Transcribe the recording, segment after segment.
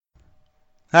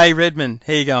Hey, Redmond.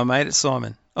 Here you go, mate. It's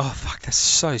Simon. Oh, fuck, that's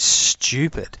so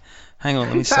stupid. Hang on,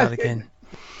 let me start again.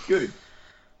 Good.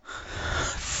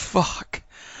 Fuck.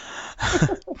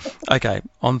 Okay,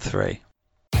 on 3.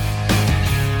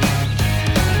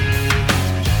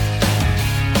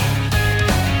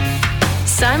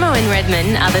 Simo and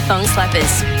Redmond are the Thong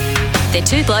Slappers. They're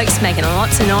two blokes making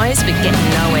lots of noise but getting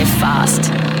nowhere fast.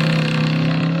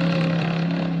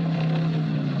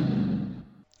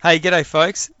 Hey, g'day,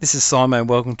 folks. This is Simon.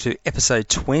 Welcome to episode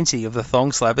 20 of the Thong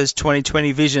Slappers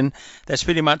 2020 Vision. That's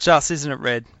pretty much us, isn't it,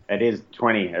 Red? It is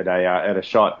 20 at a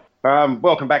shot.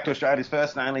 Welcome back to Australia's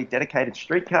first and only dedicated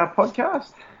streetcar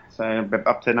podcast. So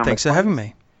up to number. Thanks 20. for having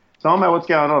me. Simon, what's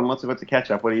going on? What's the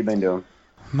catch up? What have you been doing?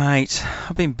 Mate,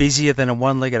 I've been busier than a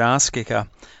one-legged arse kicker,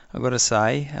 I've got to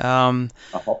say.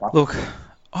 Look,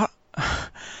 I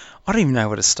don't even know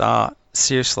where to start.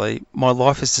 Seriously, my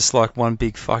life is just like one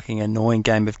big fucking annoying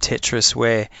game of Tetris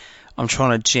where I'm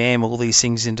trying to jam all these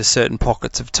things into certain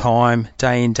pockets of time,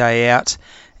 day in, day out.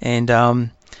 And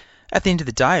at the end of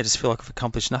the day, I just feel like I've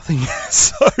accomplished nothing.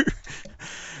 So,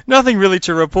 nothing really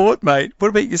to report, mate. What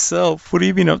about yourself? What have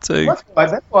you been up to?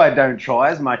 That's why I don't try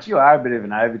as much. You are a bit of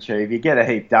an overachiever. You get a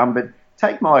heap done, but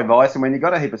take my advice, and when you've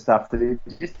got a heap of stuff to do,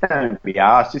 just don't be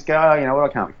arsed. Just go, oh, you know what,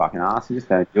 I can't be fucking arsed, and just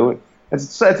don't do it.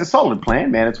 It's a solid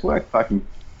plan, man. It's worked fucking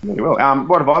really well.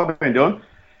 What have I been doing?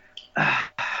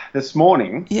 This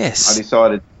morning, yes, I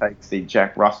decided to take the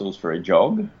Jack Russells for a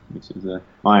jog, which is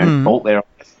my own fault there.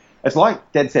 It's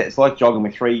like dead set. It's like jogging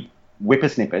with 3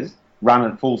 whippersnippers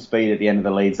running at full speed at the end of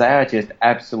the leads. They are just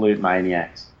absolute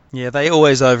maniacs. Yeah, they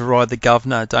always override the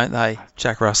governor, don't they,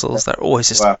 Jack Russells? They're always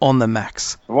just on the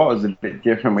max. What was a bit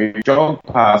different, we jogged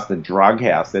past the drug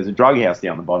house. There's a drug house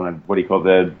down the bottom of,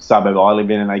 the suburb I live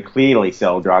in, and they clearly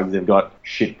sell drugs. They've got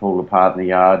shit pulled apart in the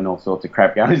yard and all sorts of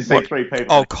crap going. You see 3 people.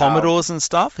 Oh, Commodores and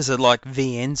stuff? Is it like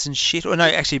VNs and shit? Or no,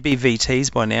 actually it'd be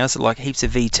VTs by now. Is it like heaps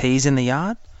of VTs in the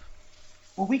yard?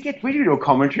 Well, we do a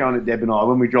commentary on it, Deb and I,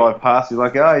 when we drive past. He's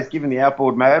like, oh, he's giving the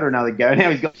outboard motor another go. Now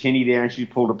he's got Chinny there and she's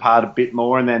pulled apart a bit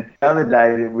more. And then the other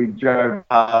day we drove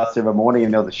past every morning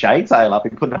and there was a shade sail up. He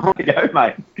put it on to go,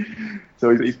 mate.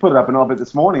 So he's put it up and off. But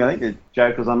this morning, I think the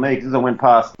joke was on me because I went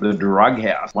past the drug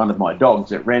house. One of my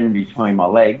dogs, it ran between my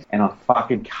legs and I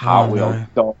fucking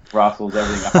cartwheeled, dog, Russells,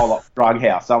 everything, a whole lot of drug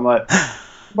house. So I'm like,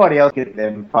 everybody else get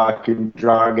them fucking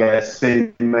drug ass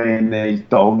seeing me and these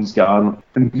dogs going.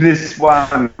 And this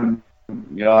one, I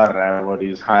don't know what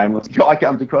his homeless guy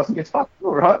comes across and gets fucked.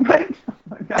 All right, mate.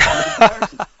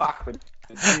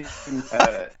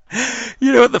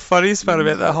 You know what the funniest part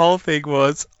about that whole thing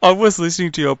was? I was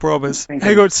listening to your promise.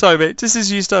 Hang on, so mate, just as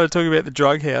you started talking about the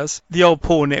drug house, the old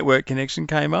poor network connection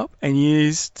came up and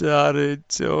you started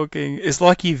talking. It's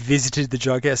like you visited the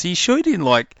drug house. Are you sure you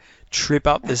didn't trip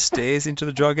up the stairs into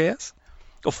the drug house?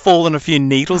 Or fall on a few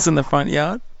needles in the front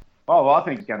yard? Oh, well, I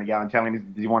think he's going to go and tell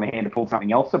him, does he want a hand to pull something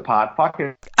else apart? Fuck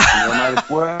it. You'll know this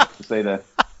works. To see the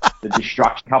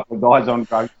destruction a couple of guys on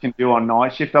drugs can do on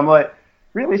night shift. I'm like,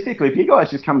 realistically, if you guys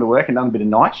just come to work and done a bit of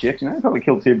night shift, probably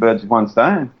kill 2 birds with one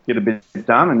stone. Get a bit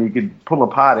done and you could pull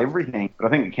apart everything. But I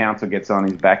think the council gets on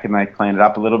his back and they clean it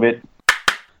up a little bit.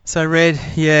 So, Red,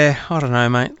 yeah, I don't know,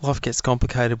 mate. Life gets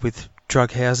complicated with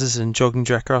drug houses and jogging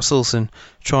Jack Russells and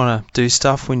trying to do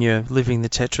stuff when you're living the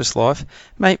Tetris life.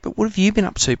 Mate, but what have you been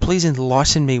up to? Please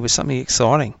enlighten me with something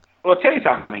exciting. Well, I'll tell you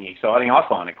something exciting. I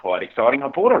find it quite exciting. I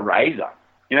bought a razor.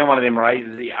 You know, one of them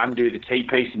razors that you undo the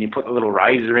T-piece and you put the little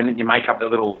razor in it and you make up the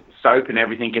little soap and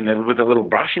everything with the little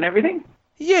brush and everything?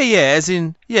 Yeah, as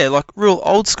in, like real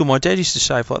old school. My dad used to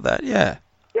shave like that, yeah.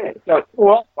 Yeah, so,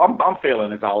 well, I'm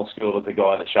feeling as old school as the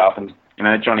guy that sharpens,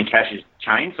 Johnny Cash's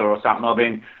chainsaw or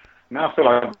something. I feel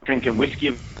like I'm drinking whiskey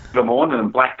in the morning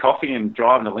and black coffee and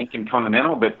driving the Lincoln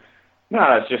Continental, but no,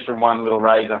 it's just from one little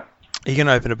razor. Are you going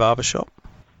to open a barber shop?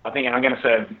 I think I'm going to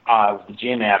serve the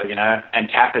gin out of, and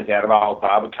tappers out of old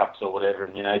barber cups or whatever,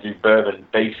 and, do bourbon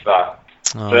beef,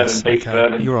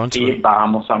 bourbon You're onto beer it.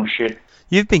 balm or some shit.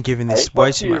 You've been giving this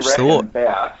way too much thought.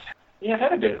 Yeah, I've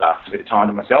had a bit of time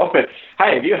to myself, but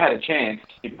hey, have you had a chance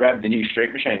to grab the new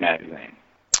Street Machine magazine?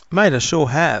 Mate, I sure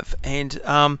have. And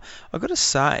I've got to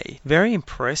say, very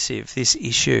impressive, this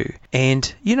issue.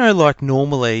 And,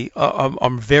 normally,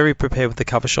 I'm very prepared with the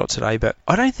cover shot today, but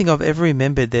I don't think I've ever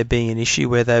remembered there being an issue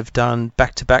where they've done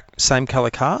back-to-back same colour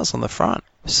cars on the front.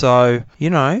 So,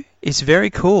 it's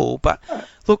very cool. But,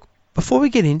 look, before we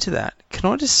get into that,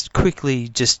 can I just quickly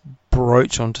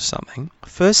broach onto something?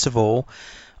 First of all,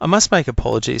 I must make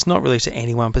apologies, not really to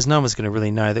anyone, because no one's going to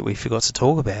really know that we forgot to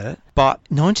talk about it. But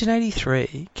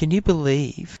 1983, can you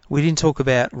believe we didn't talk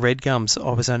about Red Gums?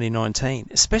 I was only 19,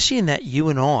 especially in that you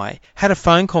and I had a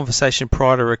phone conversation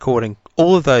prior to recording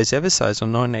all of those episodes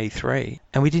on 1983,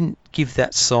 and we didn't give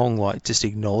that song, like, just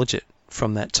acknowledge it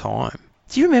from that time.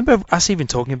 Do you remember us even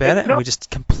talking about it, and we just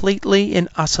completely and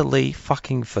utterly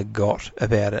fucking forgot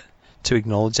about it to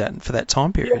acknowledge that for that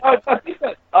time period?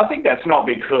 Yeah, I think that's not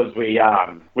because we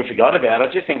forgot about it.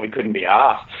 I just think we couldn't be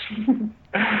asked.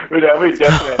 We definitely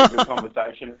had a good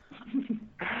conversation.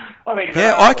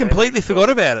 I completely forgot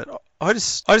about it. I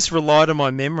just relied on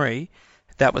my memory.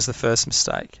 That was the first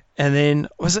mistake. And then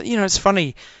it's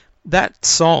funny, that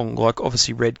song, like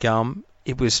obviously Red Gum,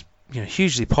 it was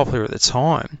hugely popular at the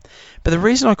time. But the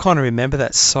reason I kind of remember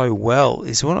that so well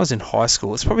is when I was in high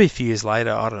school. It's probably a few years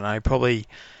later. I don't know, probably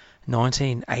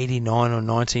 1989 or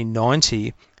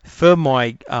 1990. For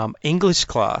my English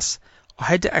class, I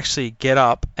had to actually get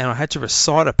up and I had to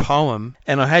recite a poem,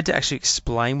 and I had to actually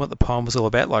explain what the poem was all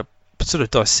about, like sort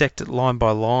of dissect it line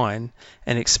by line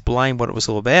and explain what it was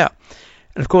all about.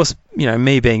 And of course,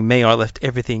 me being me, I left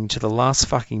everything to the last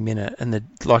fucking minute, and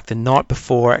the night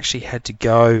before I actually had to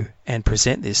go and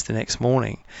present this the next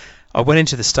morning. I went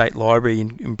into the State Library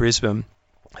in Brisbane.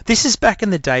 This is back in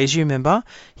the days, you remember?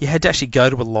 You had to actually go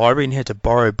to a library and you had to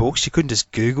borrow books. You couldn't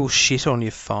just Google shit on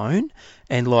your phone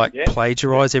and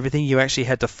plagiarise everything. You actually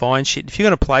had to find shit. If you're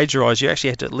going to plagiarise, you actually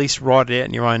had to at least write it out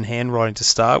in your own handwriting to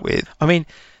start with. I mean,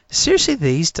 seriously,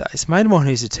 these days, mate of mine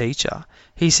who's a teacher,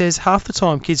 he says half the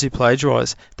time kids who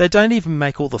plagiarise, they don't even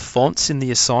make all the fonts in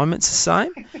the assignments the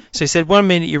same. So he said 1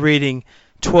 minute you're reading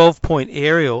 12-point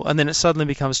Arial, and then it suddenly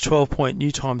becomes 12-point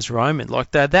New Times Roman.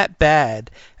 Like, they're that bad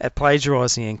at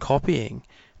plagiarising and copying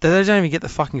that they don't even get the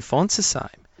fucking fonts the same.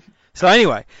 So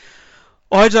anyway,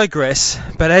 I digress.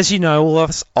 But as you know, all of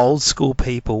us old school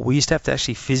people, we used to have to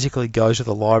actually physically go to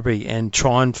the library and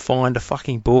try and find a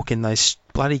fucking book in those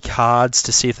bloody cards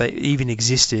to see if they even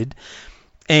existed.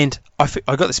 And I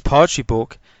got this poetry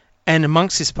book, and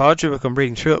amongst this poetry book I'm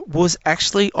reading through it was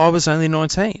actually I Was Only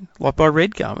 19, like by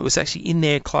Red Gum. It was actually in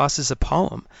their class as a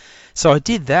poem. So I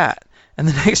did that, and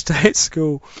the next day at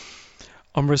school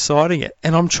I'm reciting it,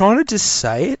 and I'm trying to just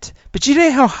say it, but you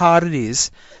know how hard it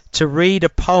is to read a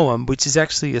poem which is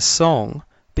actually a song,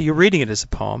 but you're reading it as a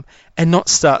poem, and not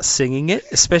start singing it,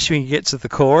 especially when you get to the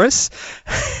chorus.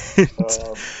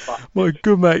 My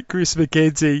good mate Chris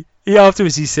McKenzie,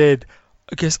 afterwards he said,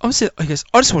 I guess I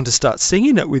just wanted to start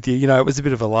singing it with you. It was a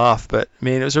bit of a laugh, but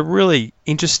man, it was a really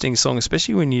interesting song,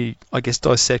 especially when you, I guess,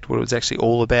 dissect what it was actually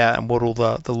all about and what all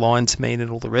the lines mean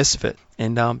and all the rest of it.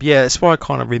 And that's why I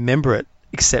kind of remember it,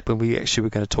 except when we actually were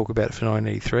going to talk about it for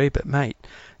 1983. But mate,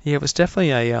 it was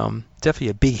definitely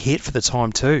a big hit for the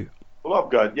time too. Well,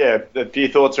 I've got a few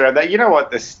thoughts around that. You know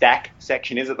what the stack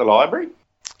section is at the library?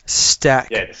 Stack.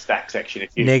 Yeah, the stack section.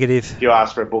 Negative. If you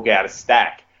ask for a book out of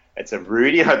stack, it's a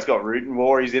Rude, it's got Root and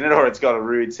Warriors in it, or it's got a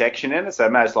Rude section in it. So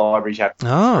most libraries have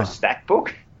a stack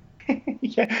book.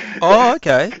 Yeah. Oh,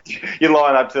 okay. You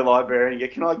line up to the library and you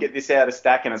go, can I get this out of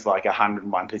stack? And it's like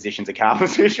 101 positions of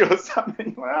Carpenter's or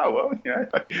something. Wow, well,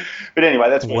 But anyway,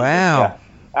 that's wow.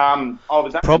 I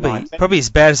was probably as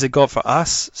bad as it got for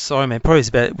us. Sorry, man. Probably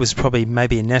as bad. It was probably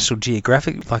maybe a National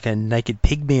Geographic, like a Naked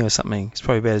Pygmy or something. It's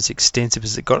probably about as extensive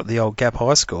as it got at the old Gap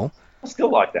High School. I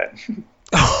still like that.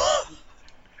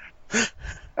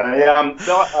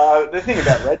 The thing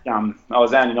about Red Gum, I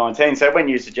was only 19, so when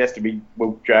you suggested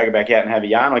we'll drag it back out and have a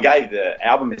yarn, I gave the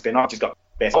album a spin. I just got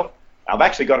best of. I've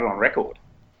actually got it on record.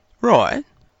 Right.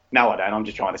 No, I don't. I'm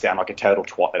just trying to sound like a total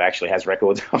twat that actually has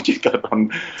records. I've just got it on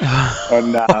my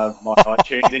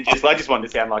iTunes, and I just wanted to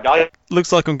sound like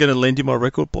Looks like I'm going to lend you my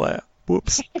record player.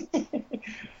 Whoops.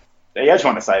 Yeah, I just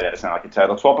want to say that it's not like a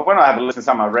total twat, but when I have a listen to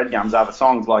some of my Red Gum's other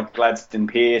songs like Gladstone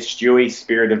Pier, Stewie,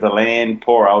 Spirit of the Land,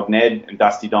 Poor Old Ned, and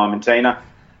Dusty Diamantina,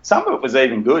 some of it was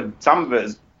even good. Some of it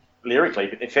is lyrically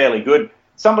fairly good.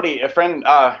 A friend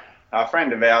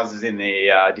of ours is in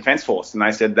the Defence Force, and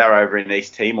they said they were over in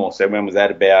East Timor. So when was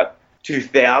that? About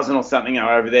 2000 or something. They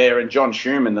were over there, and John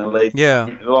Schumann, the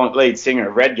lead singer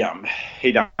of Red Gum,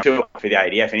 he done a tour for the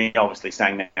ADF, and he obviously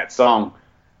sang that song.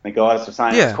 The guys were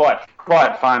saying it's quite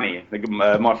funny.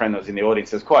 My friend that was in the audience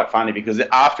says quite funny because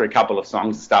after a couple of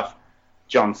songs and stuff,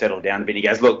 John settled down a bit. He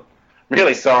goes, "Look,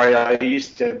 really sorry, I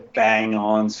used to bang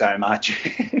on so much."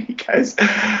 He goes,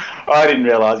 "I didn't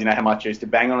realise, how much I used to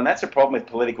bang on." And that's the problem with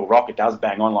political rock. It does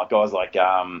bang on, like guys like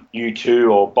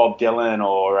U2 or Bob Dylan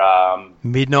or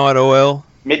Midnight Oil.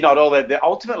 Midnight Oil, they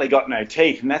ultimately got no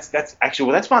teeth, and that's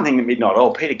one thing that Midnight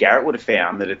Oil, Peter Garrett would have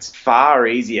found, that it's far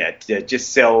easier to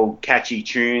just sell catchy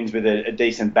tunes with a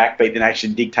decent backbeat than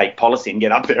actually dictate policy and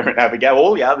get up there and have a go.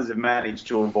 All the others have managed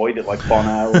to avoid it, like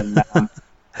Bono and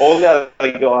all the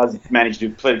other guys managed to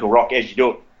do political rock as you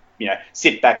do it.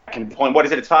 Sit back and point. What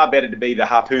is it? It's far better to be the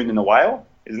harpoon than the whale,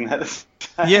 isn't that?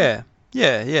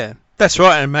 Yeah. That's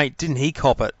right, and mate, didn't he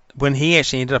cop it when he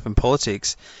actually ended up in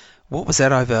politics? What was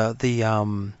that over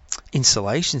the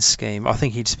insulation scheme? I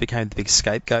think he just became the big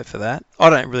scapegoat for that. I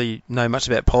don't really know much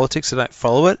about politics. I don't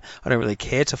follow it. I don't really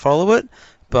care to follow it.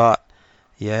 But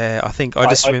yeah, I think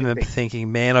I remember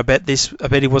thinking, man, I bet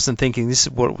he wasn't thinking this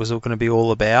is what it was all going to be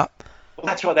all about. Well,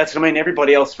 that's right. That's what I mean.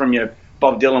 Everybody else from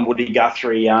Bob Dylan, Woody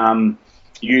Guthrie,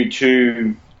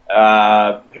 U2,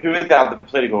 who is the other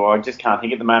political? I just can't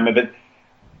think at the moment, but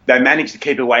they managed to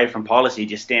keep away from policy,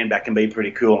 just stand back and be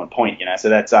pretty cool on point, So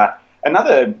that's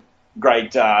another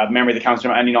great memory that comes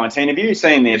from Only 19. Have you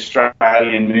seen the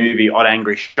Australian movie Odd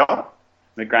Angry Shot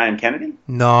with Graham Kennedy?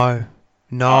 No,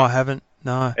 I haven't.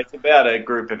 No. It's about a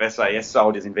group of SAS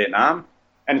soldiers in Vietnam,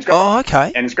 and it's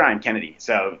okay. And it's Graham Kennedy.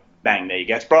 So bang, there you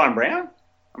go. It's Brian Brown.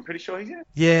 I'm pretty sure he's in it.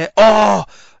 Yeah. Oh,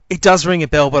 it does ring a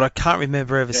bell, but I can't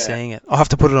remember ever seeing it. I'll have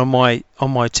to put it on my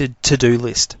to-do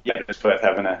list. Yeah, it's worth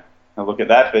having a look at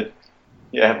that. But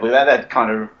yeah, that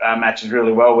kind of matches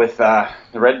really well with the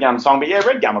Red Gum song. But yeah,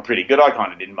 Red Gum are pretty good. I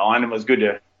kind of didn't mind. It was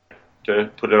good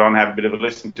to put it on, have a bit of a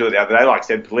listen to it the other day. Like I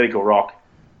said, political rock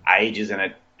ages in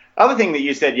it. Other thing that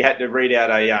you said, you had to read out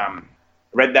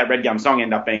that Red Gum song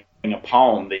ended up being a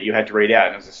poem that you had to read out,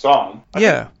 and it was a song. I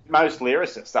think most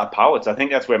lyricists are poets. I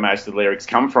think that's where most of the lyrics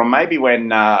come from. Maybe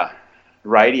when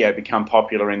radio became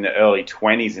popular in the early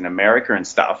 20s in America and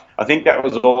stuff, I think that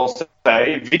was also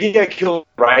video killed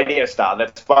radio star.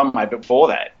 That's one way. Before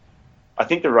that, I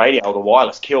think the radio or the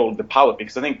wireless killed the poet,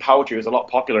 because I think poetry was a lot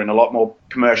popular and a lot more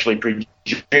commercially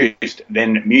produced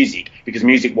than music, because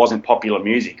music wasn't popular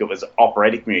music. It was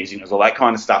operatic music. It was all that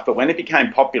kind of stuff. But when it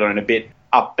became popular and a bit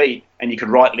upbeat and you could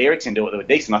write lyrics into it that were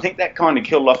decent, I think that kind of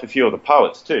killed off a few of the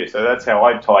poets too. So that's how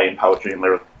I tie in poetry and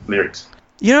lyrics.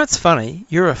 You know, it's funny.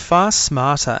 You're a far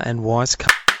smarter and wise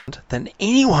cunt than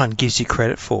anyone gives you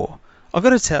credit for. I've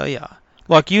got to tell you.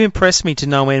 Like, you impress me to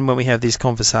no end when we have these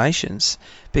conversations,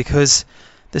 because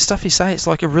the stuff you say, it's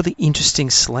like a really interesting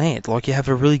slant. Like, you have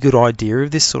a really good idea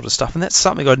of this sort of stuff, and that's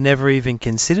something I'd never even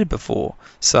considered before.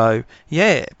 So,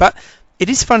 yeah. But it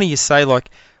is funny you say, like,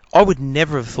 I would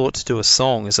never have thought to do a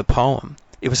song as a poem.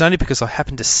 It was only because I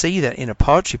happened to see that in a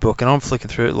poetry book, and I'm flicking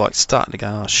through it, like, starting to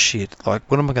go, oh, shit, like,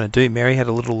 what am I going to do? Mary had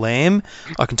a little lamb.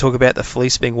 I can talk about the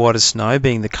fleece being white as snow,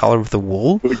 being the colour of the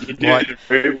wool. Would you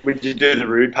do the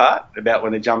rude part about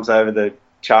when it jumps over the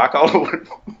charcoal?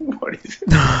 What is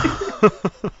it?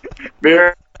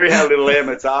 Mary had a little lamb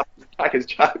that's up, like it's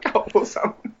charcoal or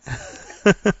something.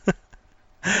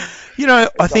 You know,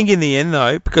 I think in the end,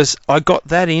 though, because I got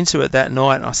that into it that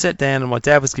night, and I sat down and my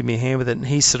dad was giving me a hand with it, and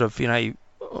he's sort of,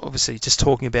 obviously just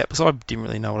talking about, because I didn't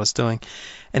really know what I was doing,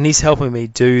 and he's helping me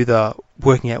do the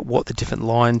working out what the different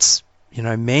lines,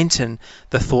 meant and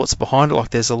the thoughts behind it. Like,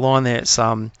 there's a line there, it's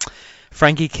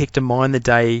Frankie kicked a mine the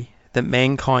day that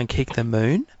mankind kicked the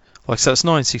moon. Like, so it's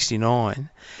 1969,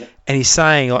 and he's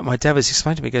saying, like, my dad was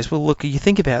explaining to me, he goes, well, look, you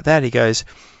think about that, he goes,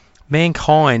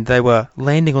 mankind, they were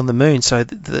landing on the moon, so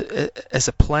as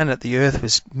a planet, the Earth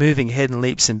was moving ahead in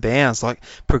leaps and bounds, like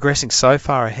progressing so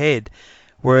far ahead,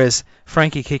 whereas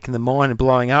Frankie kicking the mine and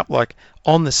blowing up, like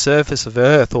on the surface of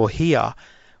Earth or here,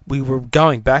 we were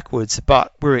going backwards,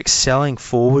 but we're excelling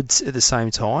forwards at the same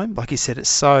time. Like you said,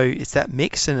 it's that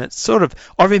mix, and it's sort of,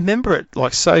 I remember it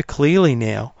like so clearly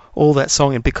now, all that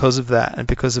song, and because of that, and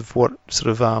because of what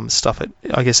sort of stuff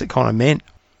I guess it kind of meant.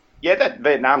 Yeah, that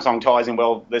Vietnam song ties in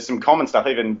well. There's some common stuff,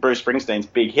 even Bruce Springsteen's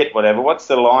big hit, whatever. What's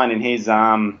the line in his,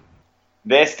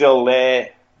 they're still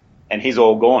there and he's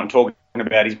all gone, talking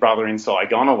about his brother in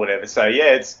Saigon or whatever. So,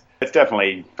 yeah, it's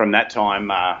definitely from that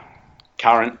time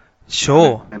current.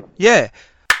 Sure. Yeah.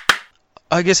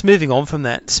 I guess moving on from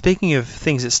that, speaking of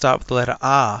things that start with the letter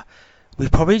R, we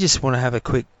probably just want to have a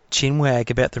quick chinwag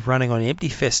about the Running on Empty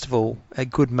Festival. A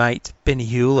good mate, Benny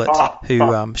Hewlett,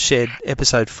 who shared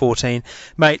episode 14.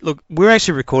 Mate, look, we're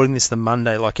actually recording this the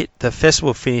Monday. Like, the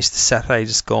festival finished the Saturday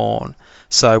just gone,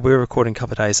 so we're recording a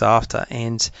couple of days after.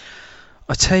 And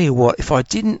I tell you what, if I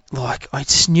didn't, like, I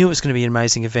just knew it was going to be an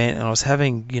amazing event, and I was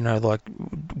having, like,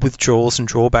 withdrawals and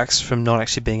drawbacks from not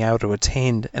actually being able to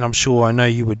attend, and I'm sure, I know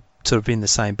you would sort of be in the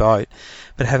same boat,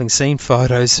 but having seen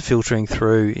photos filtering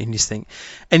through, and you just think,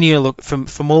 and look,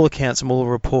 from all accounts, from all the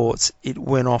reports, it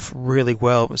went off really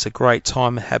well. It was a great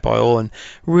time had by all, and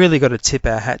really got to tip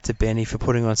our hat to Benny for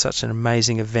putting on such an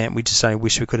amazing event. We just only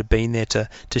wish we could have been there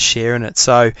to share in it.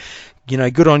 So,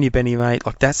 good on you, Benny, mate.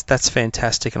 Like, that's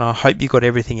fantastic, and I hope you got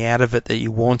everything out of it that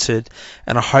you wanted,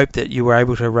 and I hope that you were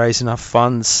able to raise enough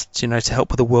funds, to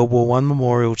help with the World War I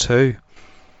memorial too.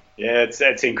 Yeah,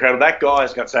 it's incredible. That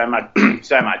guy's got so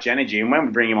much energy, and when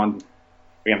we bring him on,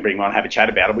 we're going to bring him on and have a chat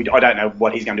about it. I don't know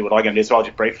what he's going to do, what I'm going to do, so I'll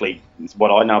just briefly, what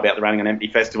I know about the Running on Empty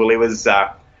Festival. It was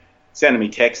sending me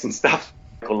texts and stuff.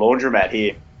 Laundromat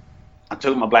here. I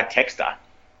took my black Texter,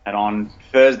 and on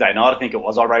Thursday night, I think it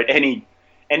was, I wrote any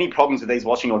problems with these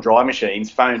washing or dry machines,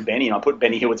 phone Benny, and I put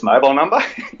Benny Hewitt's mobile number.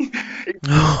 And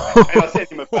I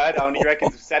sent him a photo, and he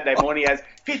reckons Saturday morning he has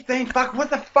 15. Fuck, what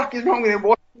the fuck is wrong with him?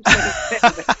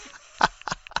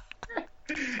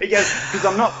 He goes, because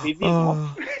I'm not busy.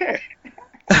 Oh.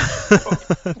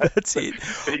 That's it.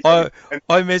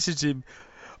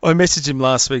 I messaged him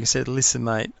last week and said, listen,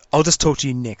 mate, I'll just talk to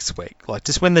you next week. Like,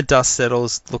 just when the dust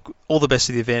settles, look, all the best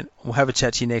of the event. We'll have a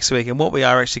chat to you next week. And what we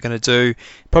are actually going to do,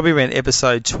 probably around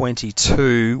episode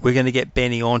 22, we're going to get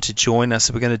Benny on to join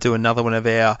us. We're going to do another one of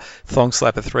our Thong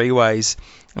Slapper 3-ways.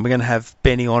 And we're going to have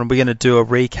Benny on. We're going to do a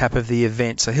recap of the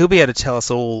event. So he'll be able to tell us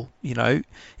all, you know,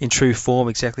 in true form,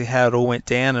 exactly how it all went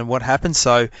down and what happened.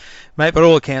 So, mate, by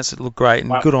all accounts, it looked great.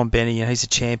 And good on Benny. You know, he's a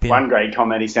champion. One great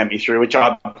comment he sent me through, which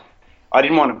I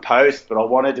didn't want to post, but I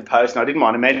wanted to post, and I didn't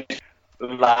want to mention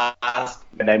last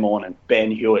Monday morning,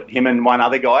 Ben Hewitt, him and one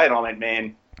other guy, and I went,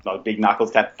 man, like big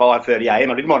knuckles tap 5:30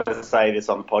 a.m. I didn't want to say this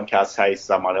on the podcast, hey,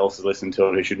 someone else is listening to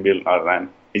it who shouldn't be, I don't know,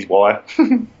 his wife.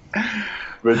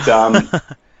 But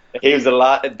he was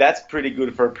that's pretty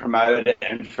good for a promoter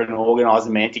and for an organiser,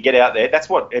 man, to get out there. That's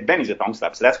what, Benny's a thong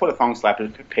slapper, so that's what a thong slapper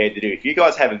is prepared to do. If you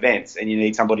guys have events and you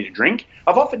need somebody to drink,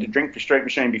 I've offered to drink for Street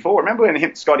Machine before. Remember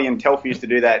when Scotty and Telfer used to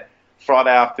do that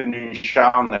Friday afternoon show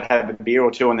and they'd have a beer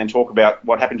or two and then talk about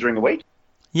what happened during the week?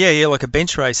 Yeah, like a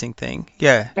bench racing thing.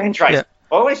 Yeah. Bench race. Yeah.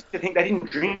 I always used to think they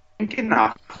didn't drink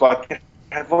enough. Like,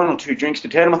 have one or two drinks to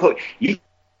tell them. I thought, you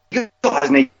guys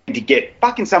need to get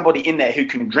fucking somebody in there who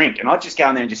can drink. And I'd just go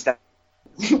in there and just say,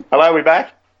 hello, we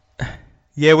back?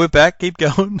 Yeah, we're back. Keep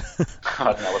going. I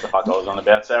don't know what the fuck I was on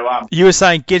about. So, you were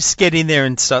saying get in there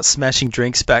and start smashing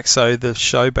drinks back so the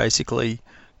show basically,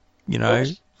 you know,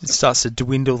 it starts to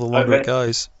dwindle the longer it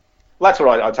goes. Well, that's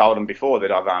what I told them before,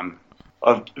 that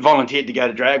I've volunteered to go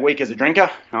to Drag Week as a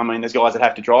drinker. I mean, there's guys that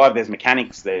have to drive, there's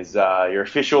mechanics, there's your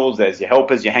officials, there's your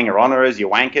helpers, your hanger-honorers,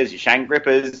 your wankers, your shank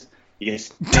grippers, your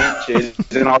snatchers,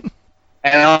 and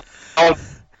I'll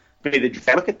be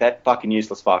the look at that fucking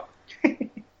useless fuck.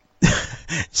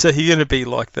 So you're going to be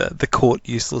like the court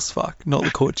useless fuck, not the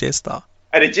court jester.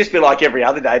 And it'd just be like every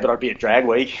other day, but I'd be at Drag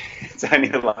Week. It's only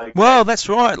like... Well, that's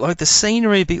right. Like, the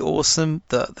scenery would be awesome.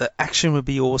 The action would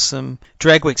be awesome.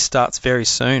 Drag Week starts very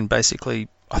soon, basically.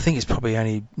 I think it's probably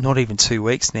only not even 2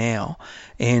 weeks now.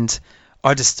 And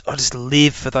I just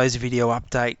live for those video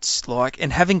updates. Like,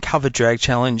 and having covered Drag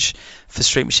Challenge for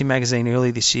Street Machine Magazine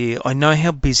early this year, I know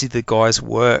how busy the guys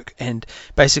work. And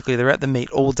basically, they're at the meet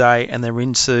all day and they're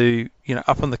into, you know,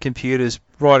 up on the computers,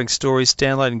 writing stories,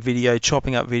 downloading video,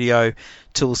 chopping up video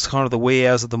till it's kind of the wee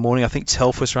hours of the morning. I think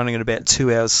Telf was running at about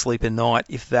 2 hours sleep a night,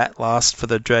 if that lasts, for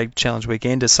the Drag Challenge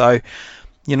weekender. So,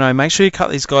 you know, make sure you cut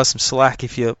these guys some slack.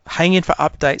 If you're hanging for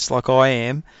updates like I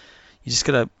am, you just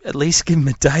got to at least give them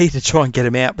a day to try and get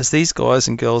them out. Because these guys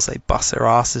and girls, they bust their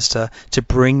asses to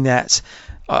bring that,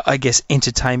 I guess,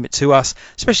 entertainment to us.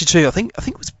 Especially too, I think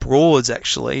it was Broads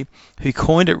actually who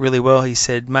coined it really well. He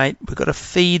said, "Mate, we've got to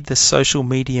feed the social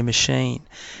media machine,"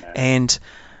 and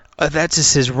that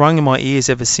just has rung in my ears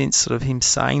ever since sort of him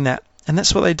saying that. And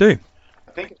that's what they do.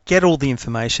 Get all the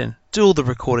information, do all the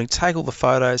recording, take all the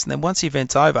photos, and then once the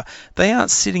event's over, they aren't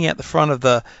sitting out the front of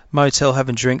the motel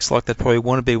having drinks like they'd probably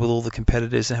want to be with all the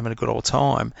competitors and having a good old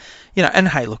time. You know, and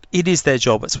hey, look, it is their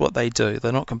job, it's what they do.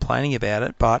 They're not complaining about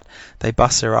it, but they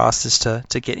bust their asses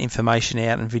to get information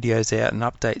out and videos out and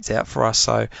updates out for us.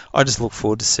 So I just look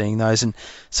forward to seeing those. And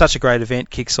such a great event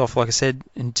kicks off, like I said,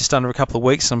 in just under a couple of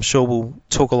weeks. I'm sure we'll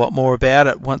talk a lot more about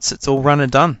it once it's all run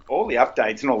and done. All the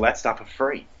updates and all that stuff are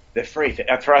free. They're free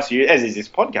for us, as is this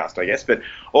podcast, I guess. But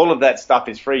all of that stuff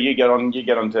is free. You get onto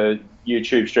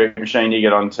YouTube Street Machine. You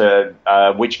get onto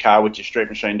Which Car, which is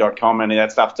streetmachine.com, and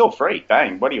that stuff. It's all free.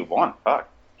 Bang. What do you want? Fuck.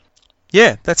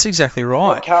 Yeah, that's exactly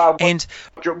right.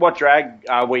 What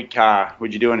Drag Week car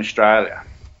would you do in Australia?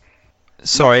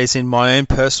 Sorry, as in my own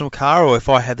personal car, or if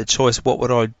I had the choice, what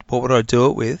would I do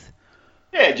it with?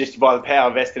 Yeah, just by the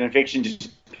power vested in fiction,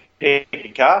 just pick a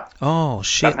car. Oh,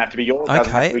 shit. Doesn't have to be yours.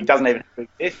 Okay. Doesn't even have to be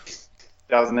this.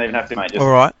 Doesn't even have to, mate. All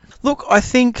right. Look, I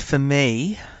think for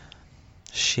me...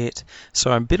 Shit.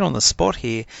 So I'm a bit on the spot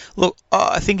here. Look,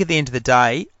 I think at the end of the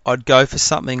day, I'd go for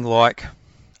something like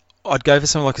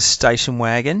a station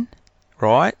wagon,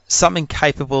 right? Something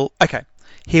capable... Okay,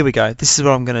 here we go. This is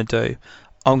what I'm going to do.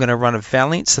 I'm going to run a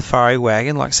Valiant Safari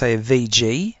wagon, like say a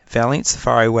VG Valiant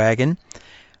Safari wagon,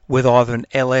 with either an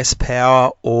LS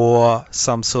power or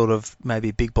some sort of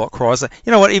maybe big block riser.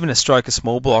 You know what? Even a stroker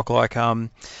small block, like guy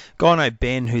I know,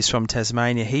 Ben, who's from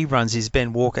Tasmania.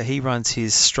 Ben Walker. He runs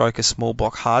his stroker small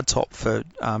block hardtop for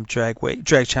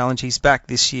drag challenge. He's back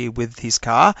this year with his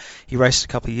car. He raced a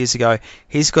couple of years ago.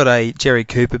 He's got a Jerry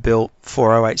Cooper built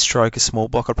 408 stroker small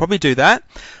block. I'd probably do that.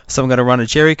 So I'm going to run a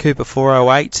Jerry Cooper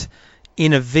 408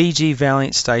 in a VG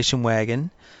Valiant station wagon.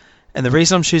 And the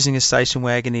reason I'm choosing a station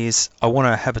wagon is I want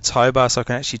to have a tow bar so I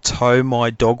can actually tow my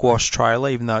dog wash trailer,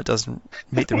 even though it doesn't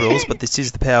meet the rules, but this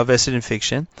is the power vested in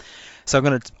fiction. So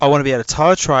I want to be able to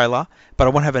tow a trailer, but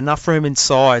I want to have enough room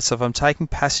inside. So if I'm taking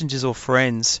passengers or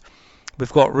friends,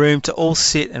 we've got room to all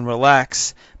sit and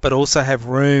relax, but also have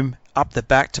room up the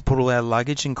back to put all our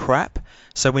luggage and crap.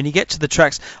 So when you get to the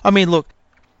tracks, I mean, look,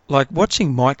 like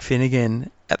watching Mike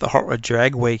Finnegan at the Hot Rod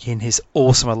Drag Weekend is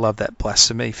awesome. I love that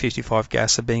Blasphemy 55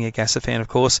 Gasser, being a Gasser fan, of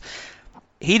course.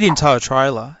 He didn't tow a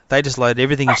trailer. They just loaded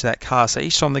everything into that car. So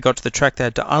each time they got to the track, they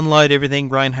had to unload everything,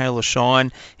 rain, hail, or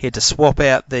shine. He had to swap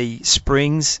out the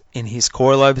springs in his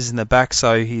coilovers in the back.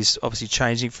 So he's obviously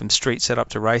changing from street setup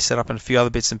to race setup and a few other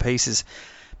bits and pieces.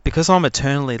 Because I'm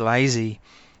eternally lazy,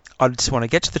 I just want to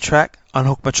get to the track,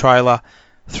 unhook my trailer,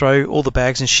 throw all the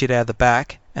bags and shit out of the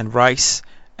back and race,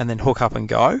 and then hook up and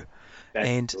go.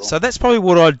 Cool. So that's probably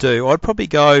what I'd do. I'd probably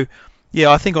go,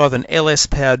 I think either an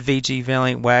LS-powered VG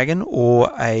Valiant wagon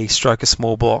or a Stroker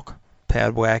small block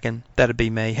powered wagon. That'd be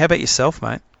me. How about yourself,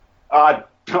 mate? I'd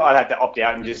have to opt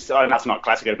out and just, that's not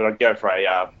classic, but I'd go for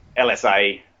a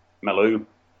LSA Maloo,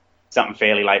 something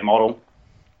fairly late model.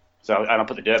 So, and I'll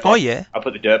put the dirt bike. Oh, yeah. I'll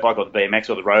put the dirt bike or the BMX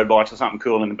or the road bikes or something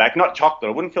cool in the back. Not chocolate.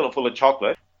 I wouldn't fill it full of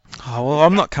chocolate. Oh, well,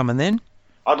 I'm not coming then.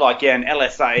 I'd like, an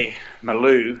LSA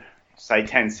Maloo, say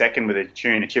 10-second with a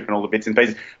tune, a chip and all the bits and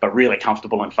pieces, but really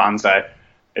comfortable and fun. So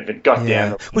if it got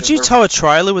down... Would you tow a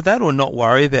trailer with that or not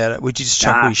worry about it? Would you just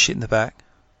chuck all your shit in the back?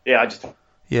 Yeah, I just...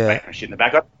 shit in the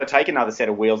back. I'd take another set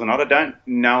of wheels, and I don't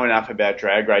know enough about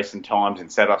drag racing times and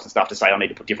setups and stuff to say I need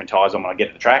to put different tyres on when I get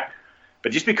to the track.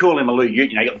 But just be cool in Maloo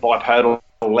Ute. You know, you got the bipodal,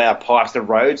 loud pipes. The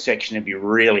road section would be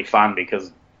really fun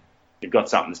because you've got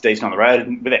something that's decent on the road.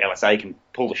 And with the LSA, you can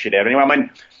pull the shit out. Anyway, I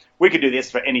mean, we could do this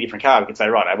for any different car. We could say,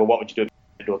 right, well, what would you do if you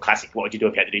had to do a classic? What would you do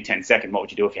if you had to do 10-second? What would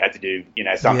you do if you had to do,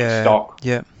 something stock?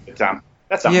 Yeah. But,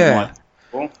 that's something like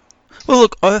cool. Well,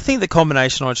 look, I think the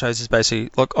combination I chose is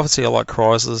basically, like, obviously I like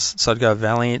Chryslers, so I'd go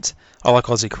Valiant. I like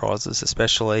Aussie Chryslers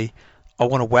especially. I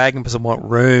want a wagon because I want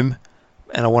room,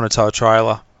 and I want to tow a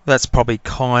trailer. That's probably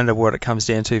kind of what it comes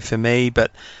down to for me,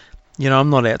 but, I'm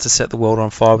not out to set the world on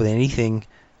fire with anything,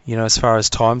 as far as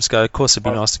times go. Of course, it'd be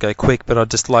nice to go quick, but I'd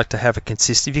just like to have a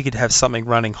consistent... If you could have something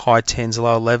running high 10s,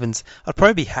 low 11s, I'd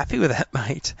probably be happy with that,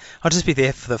 mate. I'd just be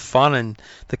there for the fun and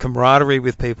the camaraderie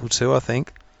with people too, I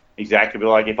think. Exactly, but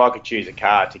like if I could choose a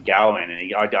car to go in,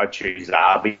 and I'd choose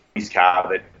Arby's car,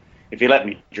 but if he let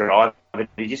me drive it,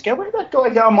 he'd just go, where did that guy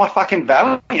go on my fucking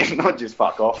Valiant? Not just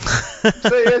fuck off.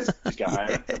 See, just go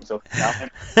home.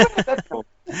 That's cool.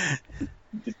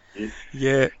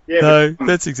 Yeah, no,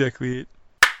 that's exactly it.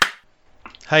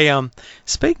 Hey,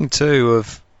 speaking too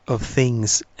of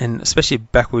things, and especially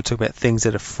back when we were talking about things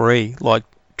that are free, like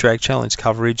Drag Challenge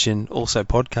coverage and also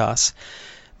podcasts,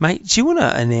 mate, do you want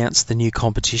to announce the new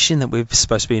competition that we're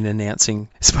supposed to be announcing?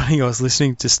 It's funny, I was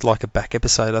listening just like a back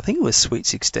episode, I think it was Sweet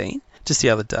 16, just the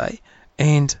other day,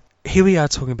 and here we are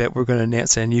talking about we're going to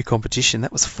announce our new competition.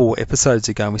 That was 4 episodes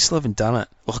ago, and we still haven't done it.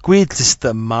 Like, we're just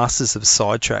the masters of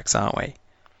sidetracks, aren't we?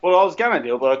 Well, I was going to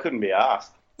do it, but I couldn't be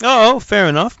asked. Oh, fair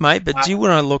enough, mate. But do you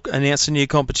want to announce a new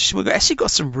competition? We've actually got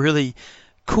some really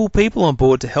cool people on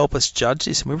board to help us judge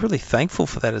this, and we're really thankful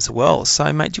for that as well.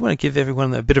 So, mate, do you want to give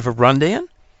everyone a bit of a rundown?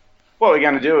 What we're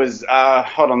going to do is,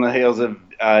 hot on the heels of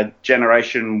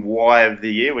Generation Y of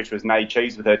the year, which was Nay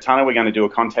Cheese with her tonner, we're going to do a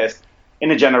contest,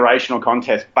 intergenerational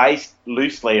contest, based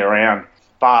loosely around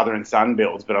father and son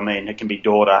builds. But, I mean, it can be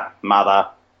daughter, mother,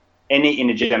 any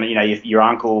intergenerational, your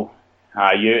uncle...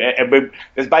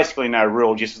 there's basically no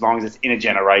rule, just as long as it's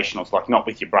intergenerational. It's like not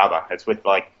with your brother, it's with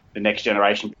like the next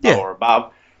generation or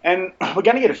above. And we're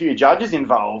going to get a few judges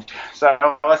involved.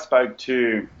 So I spoke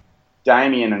to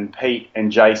Damien and Pete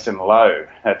and Jason Lowe.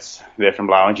 They're from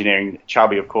Lowe Engineering.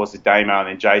 Chubby, of course, is Damo, and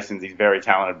then Jason's his very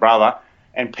talented brother.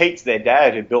 And Pete's their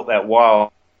dad who built that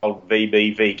wild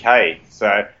VBVK.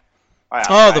 So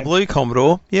the Blue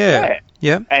Commodore, yeah.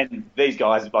 And these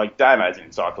guys, like Damo's an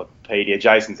encyclopedia,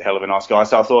 Jason's a hell of a nice guy.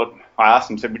 So I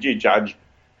asked him, said, would you judge?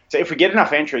 So if we get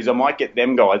enough entries, I might get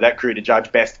them guys, that crew, to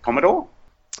judge Best Commodore.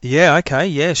 Yeah, okay,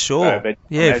 yeah, sure.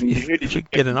 If you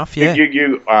get enough, yeah.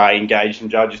 You are engaged in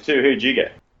judges too. Who'd you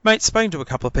get? Mate, spoken to a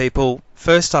couple of people.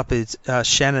 First up is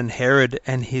Shannon Herod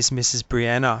and his Mrs.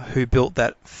 Brianna, who built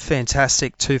that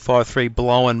fantastic 253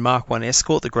 Blowen Mark 1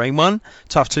 Escort, the green one,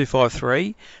 Tough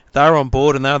 253. They're on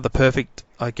board, and they're the perfect,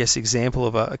 I guess, example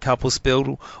of a couple's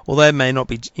build. Although they may not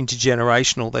be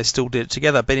intergenerational, they still did it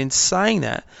together. But in saying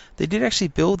that, they did actually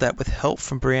build that with help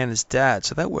from Brianna's dad,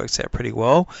 so that works out pretty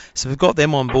well. So we've got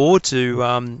them on board to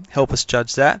help us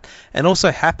judge that. And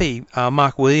also Happy,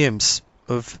 Mark Williams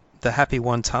of the Happy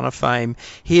One Ton of fame.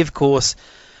 He, of course,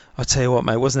 I'll tell you what,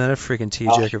 mate, wasn't that a friggin'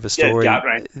 tearjerker of a story?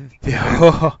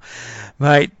 Yeah,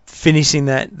 mate, finishing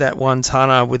that 1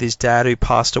 tonner with his dad, who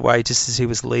passed away just as he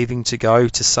was leaving to go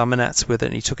to Summernats with it,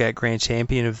 and he took out grand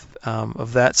champion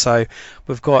of that. So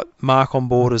we've got Mark on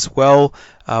board as well,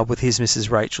 with his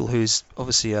Mrs. Rachel, who's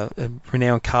obviously a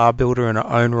renowned car builder in her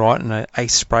own right and an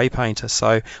ace spray painter.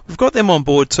 So we've got them on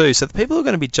board too. So the people who are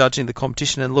going to be judging the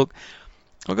competition, and look,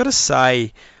 I've got to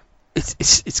say,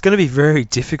 it's going to be very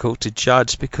difficult to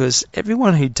judge, because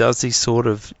everyone who does these sort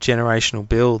of generational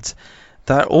builds,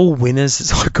 they're all winners.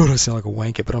 Oh God, I sound like a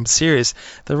wanker, but I'm serious.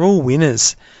 They're all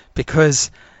winners, because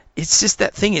it's just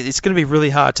that thing. It's going to be really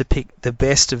hard to pick the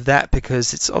best of that,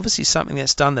 because it's obviously something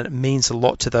that's done that it means a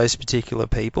lot to those particular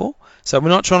people. So we're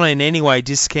not trying to in any way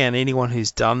discount anyone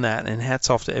who's done that, and hats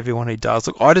off to everyone who does.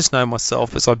 Look, I just know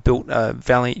myself, as I built a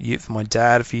Valiant Ute for my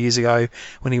dad a few years ago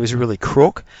when he was really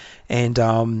crook, and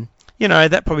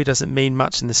that probably doesn't mean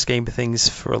much in the scheme of things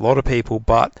for a lot of people,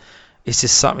 but it's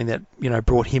just something that,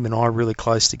 brought him and I really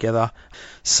close together.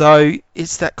 So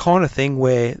it's that kind of thing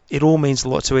where it all means a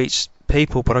lot to each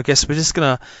people, but I guess we're just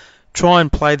going to try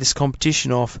and play this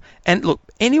competition off. And look,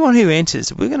 anyone who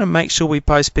enters, we're going to make sure we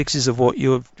post pictures of what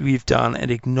you've done and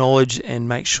acknowledge and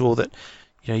make sure that,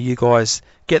 you guys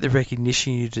get the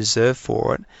recognition you deserve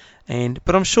for it.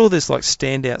 But I'm sure there's like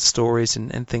standout stories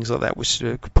and things like that, which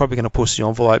are probably going to push the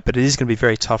envelope. But it is going to be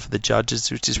very tough for the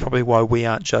judges, which is probably why we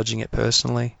aren't judging it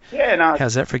personally. Yeah, no.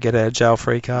 How's that for a get out of jail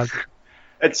free card?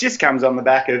 It just comes on the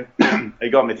back of.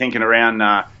 It got me thinking around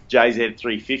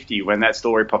JZ350 when that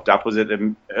story popped up. Was it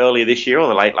earlier this year or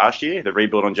the late last year? The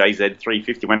rebuild on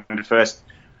JZ350 when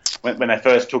they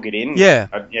first took it in. Yeah.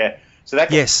 Yeah. So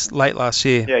that late last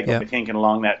year. Yeah, got me thinking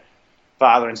along that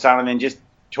father and son, and then just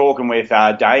talking with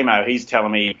Damo, he's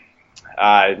telling me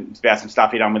about some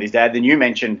stuff he'd done with his dad. Then you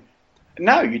mentioned,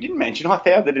 no, you didn't mention, I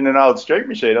found it in an old Street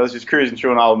Machine. I was just cruising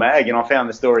through an old mag, and I found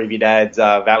the story of your dad's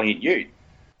Valiant Ute.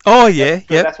 Oh, yeah,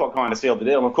 yeah. That's what kind of sealed the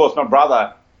deal. And, of course, my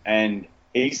brother and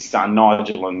his son,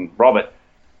 Nigel and Robert,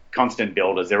 constant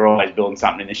builders. They're always building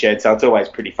something in the shed, so it's always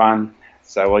pretty fun.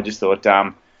 So I just thought,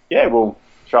 we'll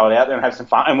throw it out there and have some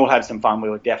fun. And we'll have some fun. We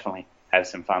will definitely have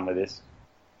some fun with this.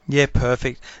 Yeah,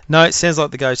 perfect. No, it sounds like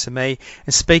the go to me.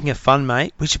 And speaking of fun,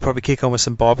 mate, we should probably kick on with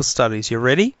some Bible studies. You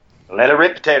ready? Let it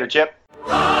rip, potato chip.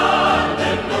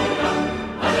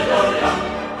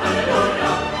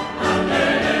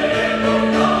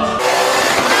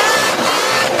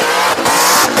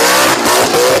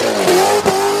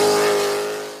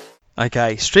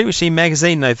 Okay, Street Machine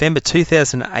Magazine, November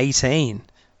 2018.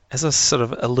 As I was sort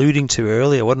of alluding to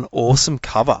earlier, what an awesome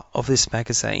cover of this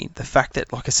magazine. The fact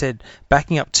that, like I said,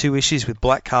 backing up 2 issues with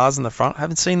black cars in the front. I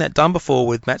haven't seen that done before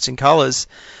with matching colours.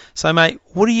 So, mate,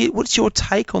 what's your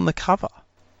take on the cover?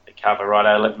 The cover,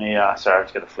 righto. Let me. Sorry, I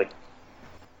just got to flick.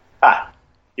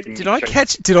 Did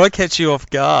I catch you off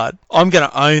guard? I'm going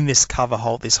to own this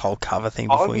whole cover thing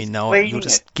before you know it. You're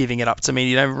just giving it up to me.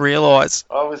 You don't realise.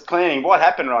 I was cleaning. What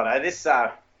happened, righto?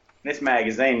 This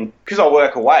magazine, because I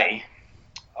work away.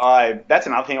 That's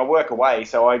another thing. I work away,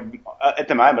 so at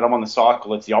the moment I'm on the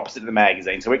cycle. It's the opposite of the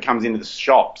magazine, so it comes into the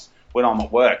shops when I'm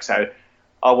at work. So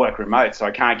I work remote, so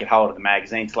I can't get hold of the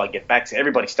magazine till I get back. So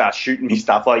everybody starts shooting me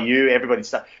stuff like you. Everybody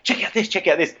starts, check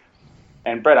out this.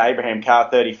 And Brett Abraham, Car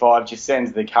 35, just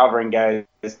sends the cover and goes,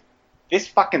 this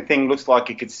fucking thing looks like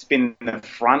it could spin the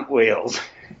front wheels.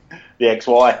 The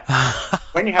XY.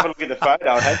 When you have a look at the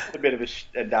photo, it has a bit of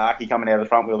a darkie coming out of the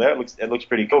front wheel there. It looks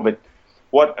pretty cool, but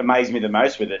what amazed me the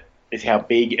most with it is how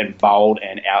big and bold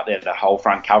and out there the whole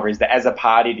front cover is. The As a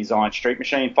Party designed Street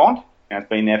Machine font, and it's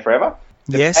been there forever.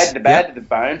 The Bad to the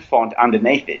Bone font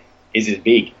underneath it is as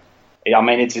big. I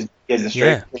mean, it's as big as the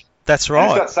Street Machine. That's right.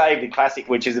 And it's got Save the Classic,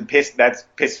 which is that's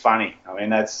piss funny. I mean,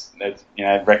 that's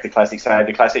wreck the classic, save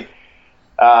the classic.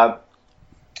 The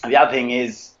other thing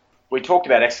is, we talked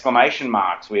about exclamation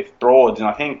marks with Broads, and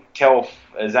I think Telf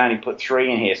has only put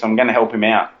 3 in here, so I'm going to help him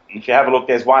out. If you have a look,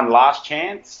 there's one Last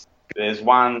Chance. There's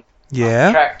one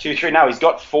Track 2, 3. No, he's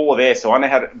got 4 there. So I know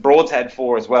how Broad's had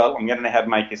 4 as well. I'm going to know how to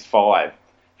make this 5. If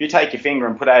you take your finger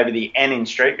and put over the N in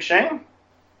Street Machine,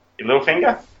 your little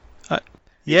finger.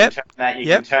 You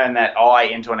can turn that I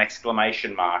into an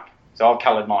exclamation mark. So I've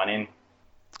coloured mine in.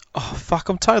 Oh, fuck,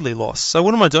 I'm totally lost. So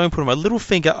what am I doing? Putting my little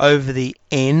finger over the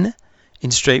N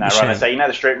in Street No, Machine. right. So you know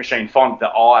the Street Machine font, the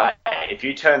I. If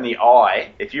you turn the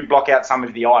I, if you block out some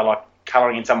of the I, like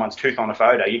colouring in someone's tooth on a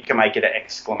photo, you can make it an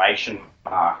exclamation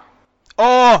mark.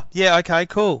 Oh, yeah, okay,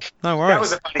 cool. No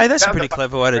worries. Hey, that's a pretty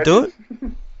clever way to do it.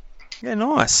 Yeah,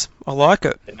 nice. I like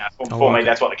it. No, for me,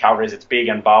 that's what the cover is. It's big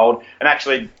and bold. And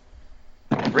actually,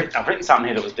 I've written something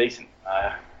here that was decent.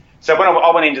 So when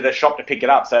I went into the shop to pick it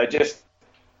up, so just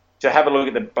to have a look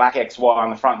at the black XY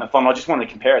on the front and the font, I just wanted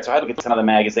to compare it. So I had a look at some other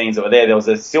magazines that were there. There was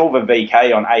a silver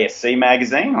VK on ASC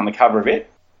magazine on the cover of it.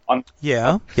 On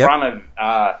Yeah. the front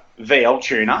of VL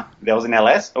Tuner, there was an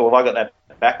LS. Or have I got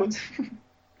that backwards?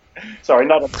 Sorry,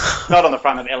 not on the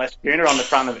front of LS Tuner. On the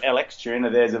front of LX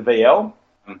Tuner, there's a VL.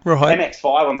 Right.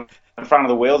 MX5 on the front of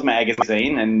the Wheels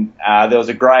magazine, and there was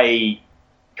a grey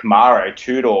Camaro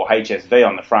two-door HSV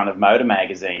on the front of Motor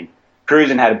magazine.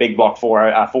 Cruisin' had a big block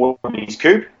 440s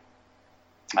coupe.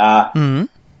 And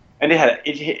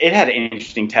it had an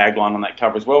interesting tagline on that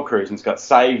cover as well. Cruisin's got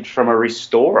saved from a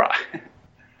restorer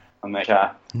on that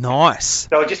car. Nice.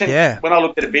 So when I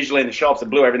looked at it visually in the shops, it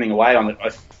blew everything away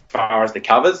as far as the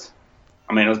covers.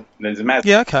 I mean, there's an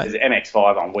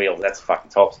MX5 on wheels. That's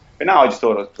fucking tops. But no, I just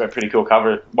thought it was a pretty cool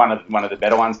cover. One of the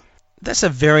better ones. That's a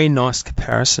very nice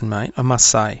comparison, mate, I must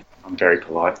say. I'm very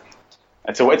polite.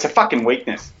 It's a fucking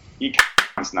weakness. You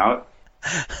can't know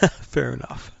it. Fair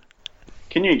enough.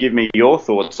 Can you give me your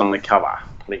thoughts on the cover,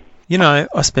 please? You know,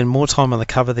 I spend more time on the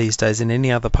cover these days than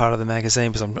any other part of the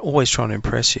magazine because I'm always trying to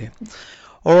impress you.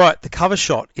 All right, the cover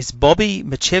shot is Bobby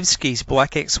Machevsky's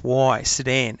Black XY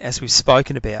sedan, as we've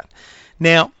spoken about.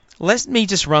 Now, let me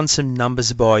just run some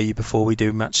numbers by you before we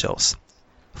do much else.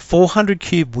 400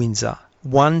 cube Windsor,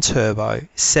 1 turbo,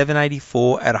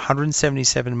 784 at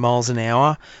 177 miles an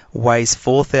hour, weighs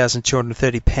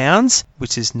 4,230 pounds,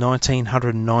 which is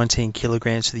 1,919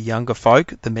 kilograms for the younger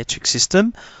folk, the metric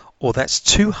system, or that's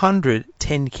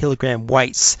 210 kilogram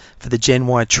weights for the Gen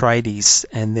Y tradies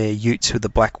and their utes with the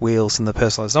black wheels and the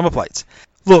personalised number plates.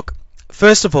 Look,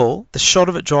 first of all, the shot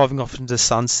of it driving off into the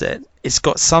sunset, it's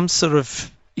got some sort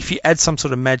of, if you add some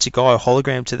sort of magic eye or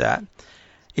hologram to that,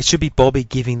 it should be Bobby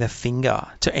giving the finger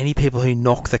to any people who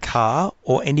knock the car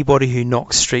or anybody who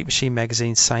knocks Street Machine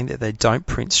magazine saying that they don't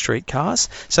print street cars.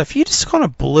 So if you just kind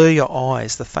of blur your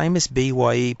eyes, the famous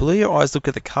BYE, blur your eyes, look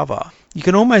at the cover, you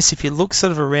can almost, if you look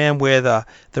sort of around where the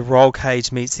roll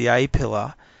cage meets the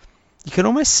A-pillar, you can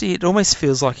almost see, it almost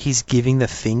feels like he's giving the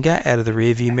finger out of the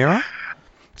rearview mirror.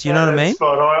 Do you know what I mean?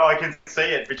 Spot on. I can see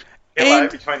it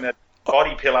between the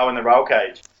body pillow and the roll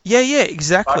cage. Yeah,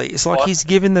 exactly. It's like he's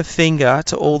giving the finger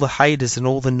to all the haters and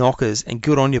all the knockers, and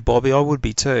good on you, Bobby. I would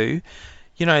be too.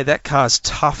 You know, that car's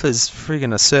tough as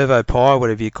friggin' a servo pie,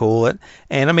 whatever you call it.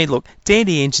 And, I mean, look,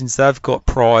 Dandy Engines, they've got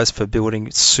prize for building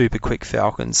super quick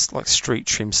Falcons, like street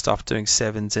trim stuff, doing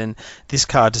 7s, and this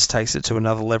car just takes it to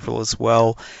another level as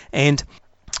well. And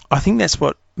I think that's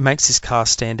what makes this car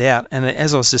stand out. And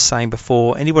as I was just saying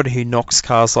before, anybody who knocks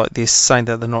cars like this, saying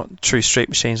that they're not true street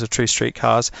machines or true street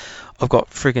cars, I've got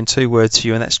friggin' 2 words for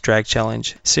you, and that's drag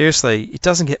challenge. Seriously, it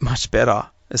doesn't get much better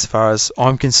as far as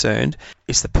I'm concerned.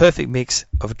 It's the perfect mix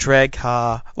of a drag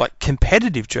car, like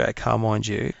competitive drag car, mind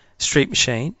you, street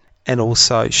machine, and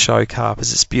also show car,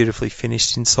 because it's beautifully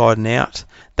finished inside and out.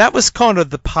 That was kind of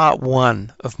the part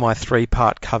 1 of my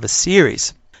 3-part cover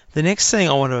series. The next thing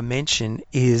I want to mention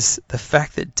is the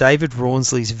fact that David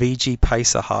Rawnsley's VG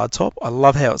Pacer hardtop, I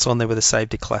love how it's on there with a Save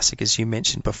to Classic, as you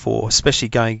mentioned before, especially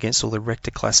going against all the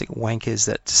Rector Classic wankers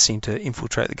that seem to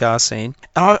infiltrate the car scene.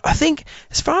 And I think,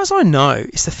 as far as I know,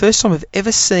 it's the first time I've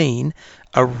ever seen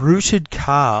a rooted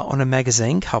car on a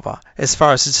magazine cover, as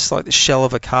far as it's just like the shell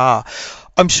of a car.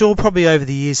 I'm sure probably over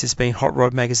the years there's been Hot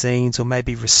Rod magazines or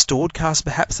maybe restored cars,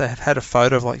 perhaps they have had a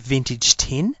photo of like vintage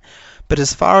tin. But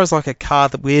as far as like a car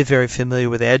that we're very familiar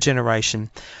with, our generation,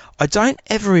 I don't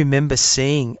ever remember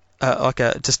seeing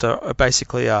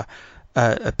basically a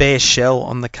bare shell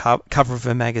on the cover of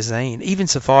a magazine. Even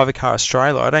Survivor Car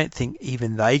Australia, I don't think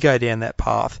even they go down that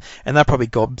path, and they're probably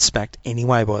gobsmacked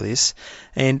anyway by this.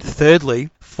 And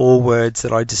thirdly, 4 words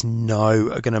that I just know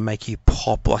are going to make you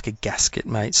pop like a gasket,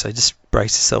 mate. So just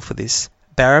brace yourself for this.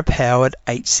 Barra-powered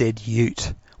 8Z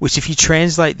Ute. Which, if you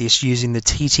translate this using the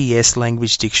TTS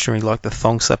language dictionary, like the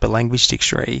Thong Slapper language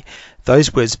dictionary,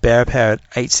 those words, barra-powered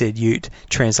 8Z Ute,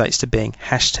 translates to being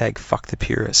hashtag fuck the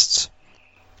purists.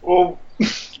 Well,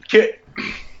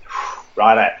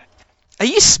 righto. Are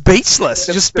you speechless?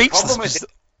 You're speechless.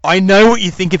 I know what you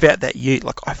think about that Ute.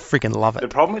 Like, I freaking love it. The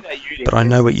problem with that Ute but I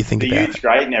know what you think about it. The Ute's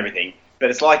great and everything,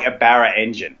 but it's like a Barra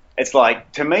engine. It's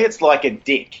like, to me, it's like a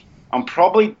dick. I'm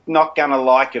probably not going to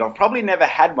like it. I've probably never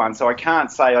had one, so I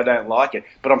can't say I don't like it.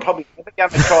 But I'm probably never going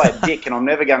to try a Dick, and I'm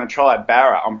never going to try a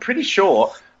Barra. I'm pretty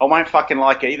sure I won't fucking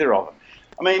like either of them.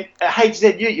 I mean,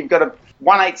 HZU, you've got a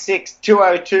 186,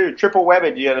 202, triple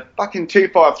webbed. You got a fucking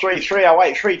 253,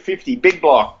 308, 350, big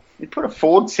block. You put a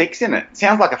Ford 6 in it.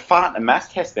 Sounds like a fart in a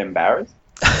mass test, them Barras.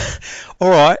 All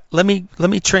right, let me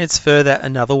transfer that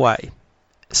another way.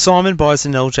 Simon buys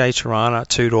an LJ Tirana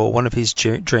 2-door, one of his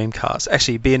dream cars.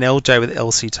 Actually, it'd be an LJ with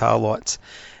LC taillights.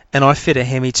 And I fit a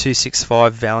Hemi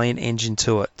 265 Valiant engine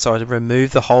to it. So I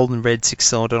remove the Holden Red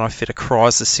 6-cylinder and I fit a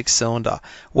Chrysler 6-cylinder.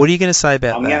 What are you going to say about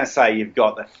that? I'm going to say you've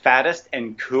got the fattest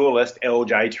and coolest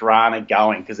LJ Tirana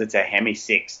going because it's a Hemi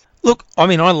 6. Look, I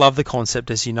mean, I love the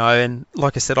concept, as you know, and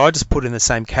like I said, I just put in the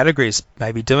same categories,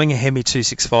 maybe doing a Hemi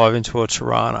 265 into a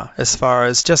Tirana, as far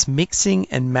as just mixing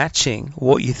and matching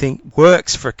what you think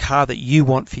works for a car that you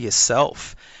want for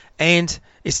yourself. And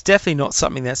it's definitely not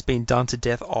something that's been done to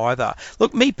death either.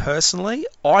 Look, me personally,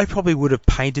 I probably would have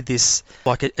painted this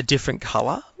like a different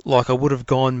colour. Like I would have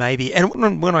gone maybe,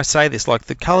 and when I say this, like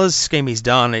the colours scheme he's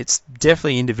done, it's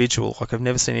definitely individual. Like I've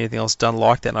never seen anything else done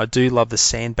like that, and I do love the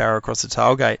sand barrow across the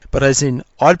tailgate. But as in,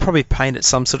 I'd probably paint it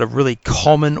some sort of really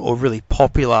common or really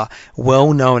popular,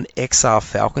 well-known XR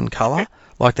Falcon colour,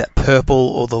 like that purple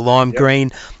or the lime green.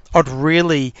 I'd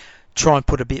really try and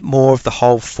put a bit more of the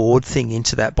whole Ford thing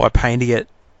into that by painting it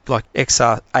like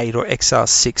XR8 or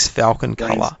XR6 Falcon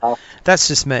colour. That's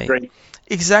just me. Green.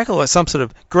 Exactly, like some sort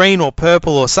of green or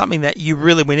purple or something that you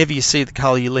really, whenever you see the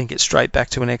colour, you link it straight back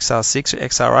to an XR6 or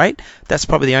XR8. That's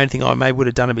probably the only thing I maybe would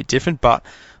have done a bit different, but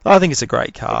I think it's a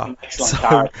great car. Excellent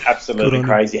car. Absolutely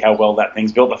crazy how well that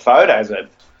thing's built. The photos,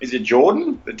 is it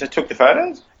Jordan that took the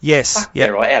photos? Yes. Yeah,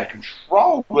 right, out of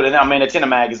control. But I mean, it's in a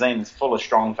magazine that's full of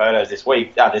strong photos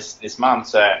this month.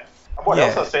 So what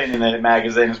else I've seen in the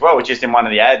magazine as well, which is in one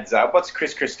of the ads. What's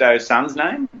Chris Christo's son's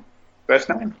name? First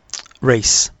name?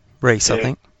 Reese, I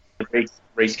think.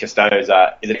 Reese Custo's,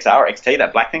 is it XR or XT,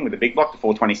 that black thing with the big block, the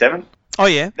 427? Oh,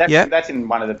 yeah. That's in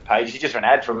one of the pages. It's just an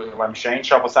ad for a machine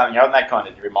shop or something. And that kind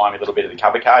of remind me a little bit of the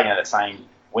cover car, that same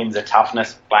Windsor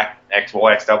toughness, black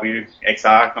XY, XW,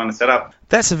 XR kind of setup.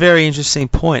 That's a very interesting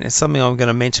point. It's something I'm going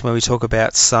to mention when we talk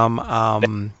about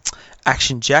some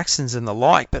Action Jacksons and the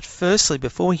like. But firstly,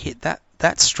 before we hit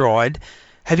that stride,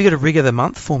 have you got a rig of the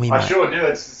month for me, mate? I sure do.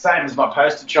 It's the same as my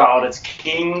poster child. It's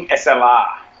King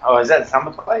SLR. Oh, is that the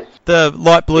number plate? The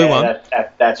light blue one.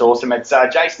 That's awesome. It's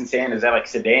Jason Sanders' LX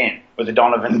sedan with a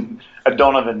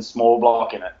Donovan small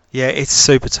block in it. Yeah, it's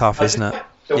super tough, isn't it?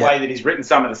 The way that he's written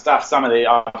some of the stuff,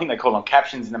 I think they call them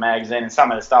captions in the magazine, and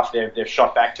some of the stuff they've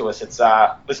shot back to us. It's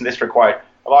listen to this for a quote.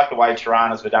 I like the way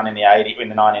Tiranas were done in the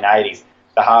 1980s.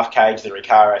 The half cage, the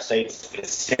Recaro seats, the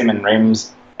Simmons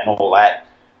rims, and all that.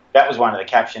 That was one of the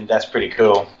captions. That's pretty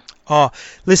cool. Oh,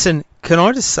 listen, can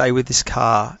I just say with this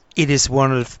car, it is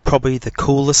one of probably the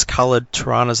coolest coloured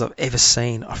Tiranas I've ever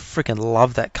seen. I freaking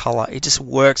love that colour. It just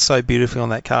works so beautifully on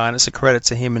that car, and it's a credit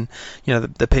to him and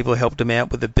the people who helped him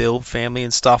out with the build, family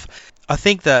and stuff. I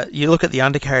think that you look at the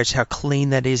undercarriage, how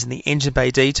clean that is, and the engine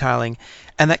bay detailing,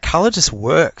 and that colour just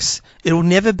works. It'll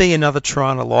never be another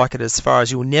Tirana like it, as far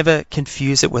as you'll never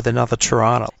confuse it with another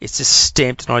Tirana. It's just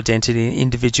stamped an identity and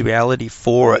individuality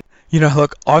for it.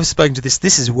 Look, I've spoken to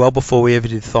this is well before we ever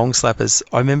did Thong Slappers.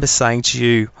 I remember saying to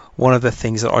you, one of the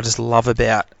things that I just love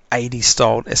about 80s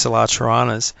styled SLR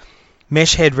Tiranas,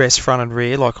 mesh headrest front and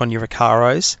rear like on your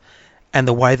Recaros, and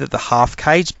the way that the half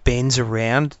cage bends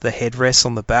around the headrest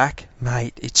on the back,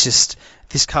 mate, it's just,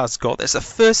 this car's got, that's the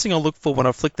first thing I look for when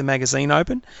I flick the magazine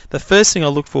open. The first thing I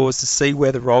look for is to see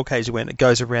where the roll cage went. It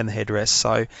goes around the headrest.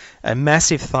 So a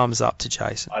massive thumbs up to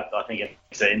Jason. I think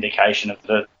it's an indication of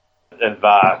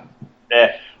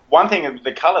one thing,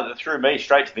 the colour that threw me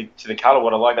straight to the colour,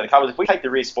 what I like about the colour is if we take the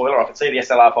rear spoiler off, see the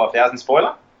SLR 5000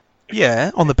 spoiler?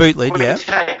 Yeah, on the boot lid, When you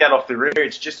take that off the rear,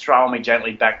 it's just throwing me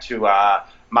gently back to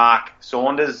Mark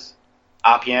Saunders'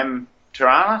 RPM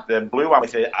Tirana, the blue one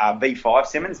with the V5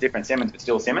 Simmons, different Simmons, but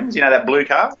still Simmons. You know that blue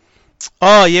car?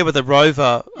 Oh, yeah, with the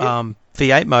Rover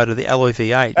V8 motor, the alloy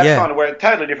V8. That's kind of where,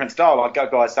 totally different style. Like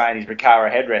got guys saying his Recaro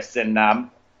headrests, and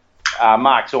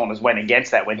Mark Saunders went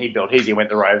against that when he built his. He went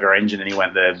the Rover engine, and he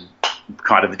went the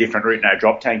kind of the different route, no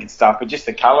drop tank and stuff. But just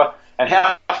the colour, and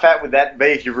how fat would that be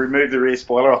if you remove the rear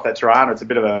spoiler off that Tirana? It's a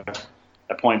bit of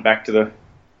a point back to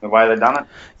the way they've done it.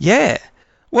 Yeah.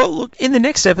 Well, look, in the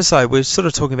next episode, we're sort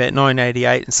of talking about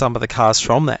 1988 and some of the cars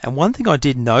from that. And one thing I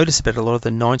did notice about a lot of the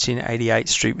 1988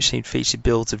 Street Machine featured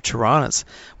builds of Tiranas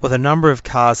were the number of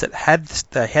cars that had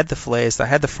the flares, they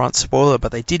had the front spoiler,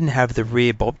 but they didn't have the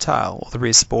rear bobtail or the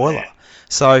rear spoiler. Yeah.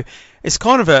 So it's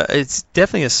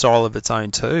definitely a style of its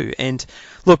own too. And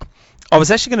look, I was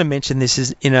actually going to mention this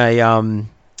is in a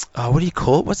what do you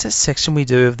call it? What's that section we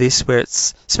do of this where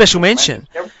it's special mention?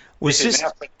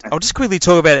 I'll just quickly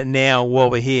talk about it now while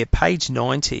we're here. Page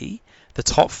 90, the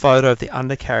top photo of the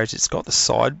undercarriage. It's got the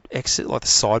side exit, like the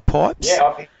side pipes. Yeah,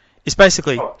 I think it's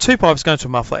basically two pipes going to a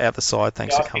muffler out the side.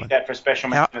 Thanks for coming. I think that for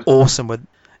special How mention. awesome would?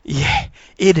 Yeah,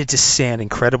 it'd just sound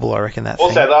incredible. I reckon that.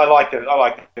 Also, thing. I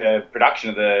like the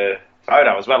production of the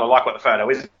photo as well. I like what the photo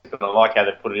is, but I like how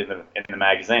they put it in the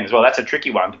magazine as well. That's a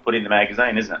tricky one to put in the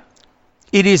magazine, isn't it?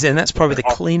 It is, and that's probably the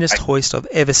cleanest hoist I've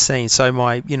ever seen. So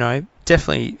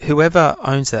definitely whoever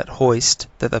owns that hoist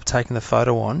that they've taken the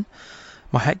photo on,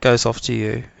 my hat goes off to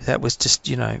you. That was just,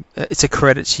 it's a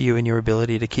credit to you and your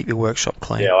ability to keep your workshop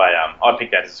clean. Yeah, I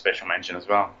picked that as a special mention as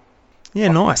well. Yeah,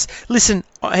 nice. Listen,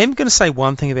 I am going to say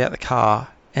one thing about the car,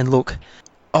 and look,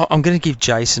 I'm going to give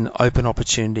Jason open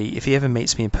opportunity. If he ever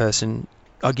meets me in person,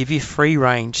 I'll give you free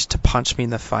range to punch me in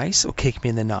the face or kick me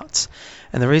in the nuts.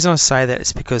 And the reason I say that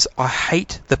is because I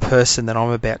hate the person that I'm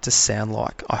about to sound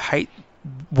like. I hate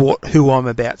who I'm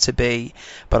about to be.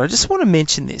 But I just want to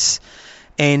mention this.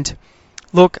 And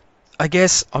look, I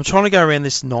guess I'm trying to go around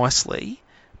this nicely,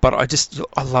 but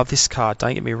I love this car.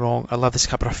 Don't get me wrong. I love this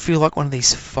car, but I feel like one of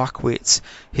these fuckwits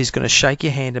who's going to shake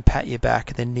your hand and pat your back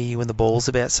and then knee you in the balls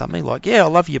about something like, yeah, I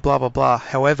love you, blah, blah, blah.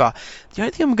 However, the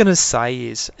only thing I'm going to say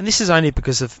is, and this is only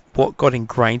because of what got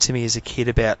ingrained to me as a kid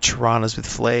about Tiranas with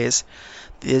flares,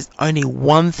 there's only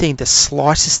one thing, the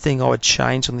slightest thing I would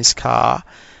change on this car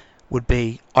would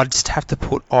be I'd just have to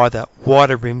put either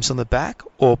wider rims on the back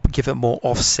or give it more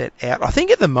offset out. I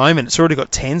think at the moment it's already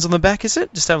got 10s on the back, is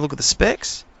it? Just have a look at the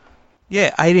specs.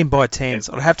 Yeah, 18 by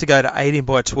 10s. I'd have to go to 18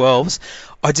 by 12s.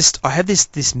 I have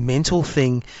this mental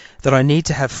thing that I need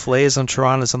to have flares on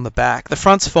Tiranas on the back. The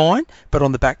front's fine, but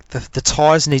on the back, the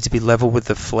tyres need to be level with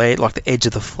the flare, like the edge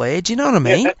of the flare. Do you know what I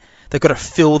mean? Yeah. They've got to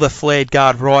fill the flared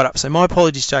guard right up. So my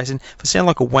apologies, Jason. If I sound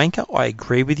like a wanker, I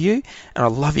agree with you, and I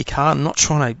love your car. I'm not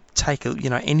trying to take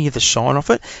any of the shine off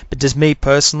it, but just me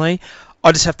personally,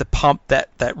 I just have to pump that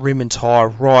rim and tyre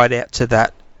right out to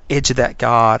that edge of that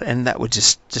guard, and that would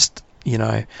just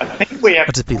I think we have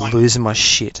I'd just be losing my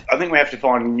shit. I think we have to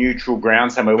find neutral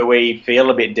ground somewhere where we feel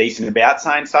a bit decent about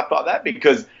saying stuff like that,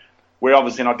 because we're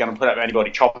obviously not going to put up anybody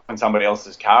chopping somebody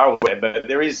else's car or whatever.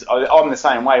 But I'm the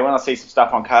same way. When I see some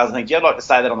stuff on cars, I think, yeah, I'd like to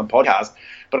say that on the podcast,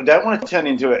 but I don't want to turn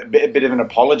into a bit of an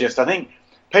apologist. I think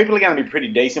people are going to be pretty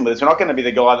decent with this. We're not going to be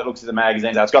the guy that looks at the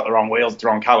magazines, it's got the wrong wheels, it's the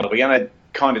wrong colour. We're going to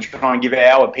kind of try and give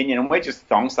our opinion, and we're just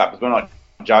thong slappers. We're not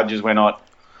judges. We're not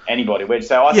anybody.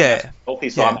 So I think it's healthy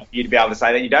side for you to be able to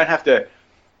say that. You don't have to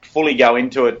fully go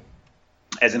into it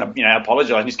as an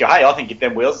apologise and just go, hey, I think if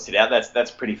them wheels sit out,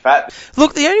 that's pretty fat.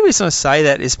 Look, the only reason I say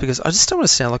that is because I just don't want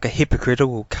to sound like a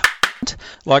hypocritical cunt.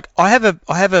 Like I have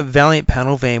a Valiant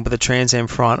panel van with a Trans Am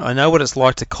front. I know what it's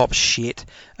like to cop shit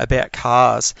about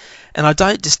cars, and I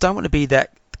don't want to be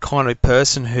that kind of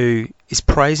person who is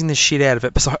praising the shit out of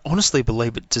it, because I honestly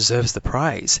believe it deserves the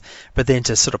praise, but then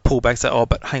to sort of pull back and say, oh,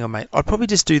 but hang on, mate, I'd probably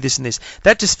just do this and this.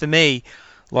 That just, for me,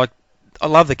 like, I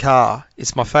love the car.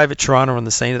 It's my favourite Tirana on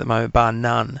the scene at the moment, bar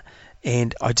none,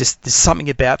 and there's something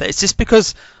about that. It's just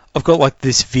because I've got, like,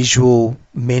 this visual,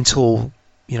 mental,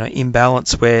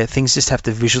 imbalance where things just have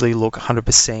to visually look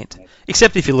 100%.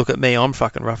 Except if you look at me, I'm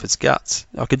fucking rough as guts.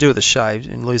 I could do with a shave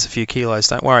and lose a few kilos,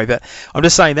 don't worry. But I'm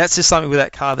just saying that's just something with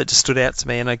that car that just stood out to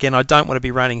me. And again, I don't want to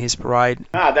be running his parade.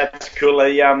 That's cool.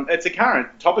 It's a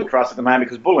current topic for us at the moment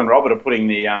because Bull and Robert are putting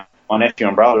my nephew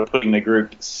and brother are putting the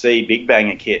Group C Big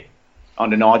Banger kit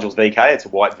onto Nigel's VK. It's a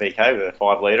white VK with a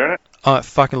 5 litre in it. Oh, it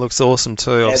fucking looks awesome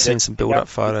too. I've seen some build-up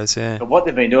photos, yeah. But what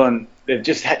they've been doing, they've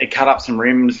just had to cut up some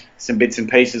rims, some bits and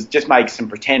pieces, just make some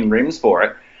pretend rims for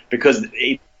it, because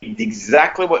it's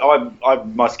exactly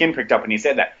what my skin pricked up when you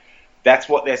said that. That's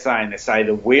what they're saying. They say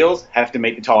the wheels have to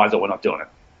meet the tyres or we're not doing it.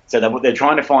 So they're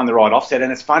trying to find the right offset.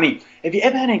 And it's funny, have you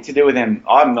ever had anything to do with them?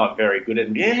 I'm not very good at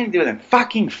them. Have you had anything to do with them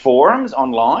fucking forums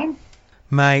online?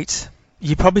 Mate,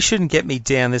 you probably shouldn't get me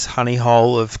down this honey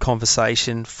hole of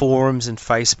conversation, forums and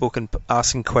Facebook and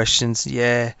asking questions.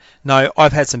 Yeah. No,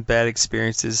 I've had some bad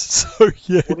experiences. So,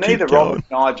 yeah. Well, neither Robert,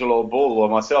 Nigel or Bull or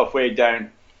myself, we don't.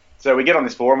 So we get on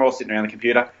this forum, we're all sitting around the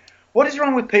computer. What is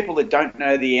wrong with people that don't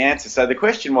know the answer? So the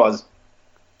question was,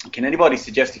 can anybody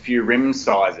suggest a few rim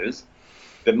sizes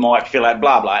that might fill out,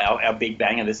 blah, blah, our Big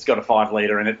Banger, this has got a 5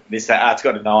 litre in it, this it's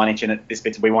got a 9 inch in it, this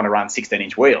bit we want to run 16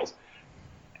 inch wheels.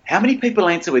 How many people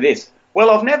answer with this?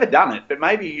 Well, I've never done it, but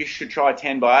maybe you should try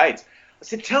 10 by 8s. I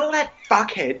said, tell that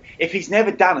fuckhead, if he's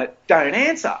never done it, don't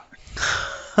answer.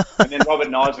 And then Robert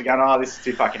and Nigel were going, oh, this is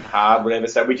too fucking hard, whatever.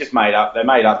 So we just made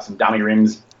up some dummy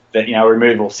rims that,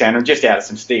 removable center, just out of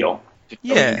some steel. Just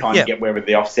so we can kind of get where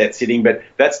the offset's sitting. But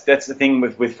that's the thing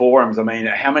with forums. I mean,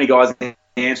 how many guys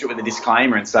answer it with a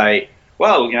disclaimer and say,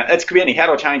 well, it could be any, how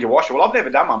do I change a washer? Well, I've never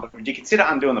done one, but would you consider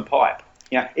undoing the pipe?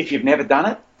 If you've never done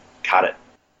it, cut it.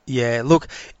 Yeah, look,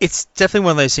 it's definitely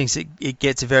one of those things that it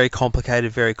gets very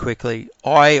complicated very quickly.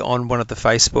 On one of the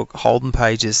Facebook Holden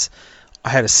pages, I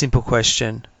had a simple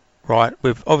question, right?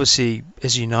 We've obviously,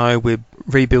 as you know, we're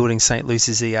rebuilding St.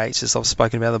 Lucy's EH, as I've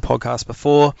spoken about on the podcast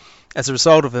before, as a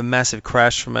result of a massive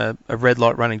crash from a red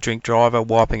light running drink driver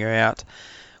wiping her out.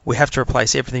 We have to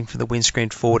replace everything from the windscreen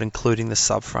forward, including the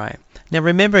subframe. Now,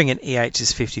 remembering an EH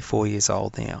is 54 years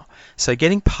old now, so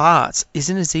getting parts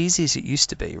isn't as easy as it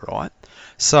used to be, right?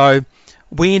 So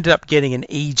we ended up getting an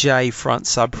EJ front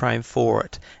subframe for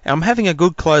it. And I'm having a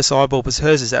good close eyeball because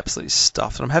hers is absolutely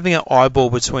stuffed. And I'm having an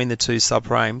eyeball between the two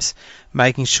subframes,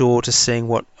 making sure to seeing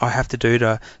what I have to do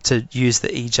to use the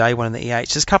EJ one and the EH.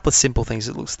 Just a couple of simple things.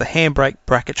 It looks the handbrake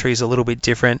bracketry is a little bit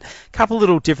different. A couple of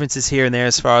little differences here and there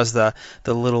as far as the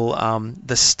little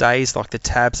the stays, like the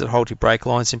tabs that hold your brake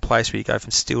lines in place where you go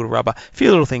from steel to rubber. A few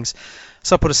little things.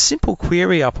 So I put a simple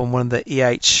query up on one of the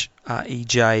EH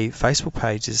EJ Facebook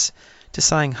pages, just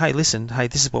saying, hey, listen,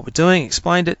 this is what we're doing,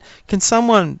 explained it. Can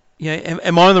someone,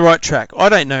 am I on the right track? I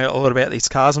don't know a lot about these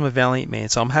cars. I'm a Valiant man,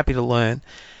 so I'm happy to learn.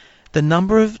 The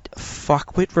number of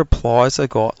fuckwit replies I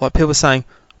got, like people saying,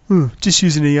 just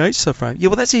use an EH subframe. Yeah,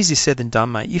 well, that's easier said than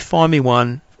done, mate. You find me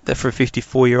one that for a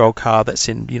 54-year-old car that's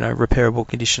in, repairable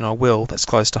condition, I will, that's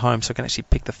close to home, so I can actually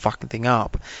pick the fucking thing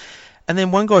up. And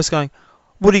then one guy's going,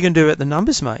 what are you going to do about the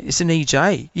numbers, mate? It's an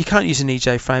EJ. You can't use an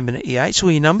EJ frame in an EH.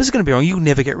 Well, your numbers are going to be wrong. You'll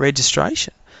never get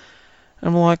registration. And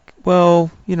I'm like,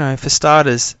 well, for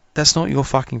starters, that's not your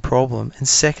fucking problem. And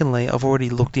secondly, I've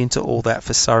already looked into all that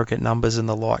for surrogate numbers and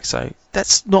the like. So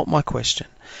that's not my question.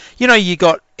 You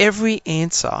got every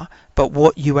answer but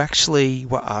what you actually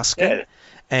were asking. Yeah.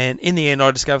 And in the end,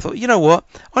 I just thought, you know what?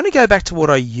 I'm going to go back to what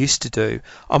I used to do.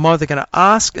 I'm either going to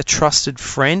ask a trusted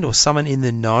friend or someone in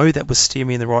the know that will steer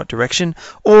me in the right direction,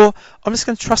 or I'm just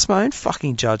going to trust my own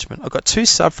fucking judgment. I've got two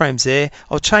subframes there.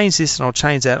 I'll change this and I'll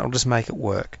change that. And I'll just make it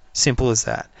work. Simple as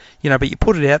that. But you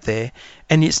put it out there,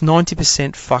 and it's 90%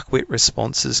 fuckwit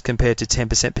responses compared to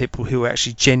 10% people who are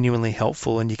actually genuinely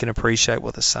helpful and you can appreciate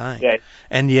what they're saying. Yeah.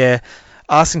 And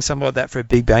asking someone like that for a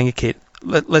big banger kit,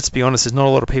 let's be honest, there's not a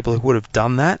lot of people who would have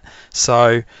done that.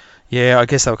 So, I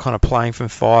guess they were kind of playing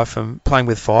with fire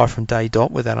from day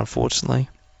dot with that, unfortunately.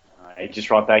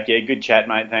 Just right back. Yeah, good chat,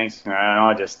 mate. Thanks. No,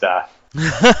 I just good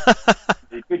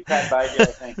chat, mate. Yeah,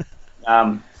 thanks.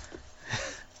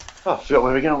 Phil,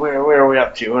 where are we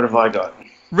up to? What have I got?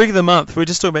 Rig of the month. We're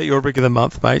just talking about your rig of the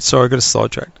month, mate. Sorry, I got a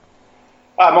sidetracked.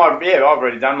 I've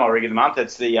already done my rig of the month.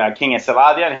 It's the King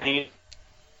SLR. The only thing is,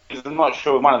 I'm not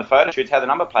sure one of the photo shoots had the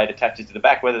number plate attached to the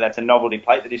back, whether that's a novelty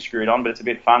plate that is screwed on, but it's a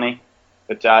bit funny.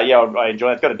 But I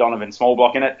enjoy it. It's got a Donovan small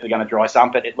block in it. They're going to dry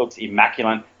sump it. It looks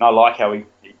immaculate, and I like how he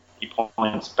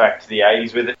points back to the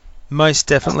 80s with it. Most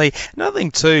definitely. Another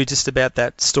thing too, just about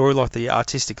that story, like the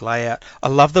artistic layout, I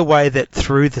love the way that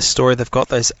through the story they've got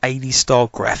those 80s style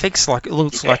graphics, like it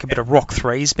looks like a bit of Rock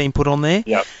 3's been put on there.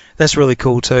 Yep. That's really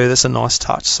cool too. That's a nice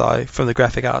touch. So from the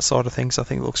graphic art side of things, I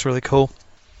think it looks really cool.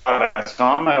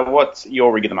 What's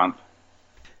your rig of the month?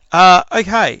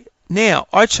 Okay. Now,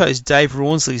 I chose Dave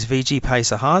Rawnsley's VG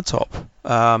Pacer hardtop.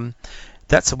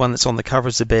 That's the one that's on the cover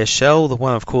as a bare shell. The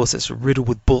one, of course, that's riddled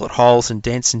with bullet holes and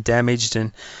dents and damaged.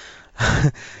 And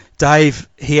Dave,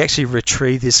 he actually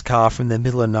retrieved this car from the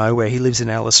middle of nowhere. He lives in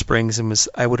Alice Springs and was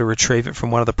able to retrieve it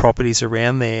from one of the properties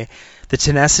around there. The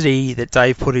tenacity that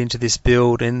Dave put into this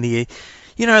build and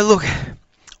look,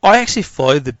 I actually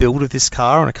followed the build of this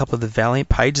car on a couple of the Valiant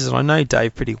pages, and I know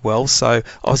Dave pretty well, so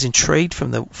I was intrigued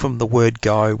from the word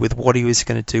go with what he was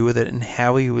going to do with it and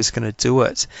how he was going to do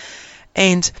it.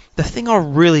 And the thing I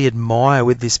really admire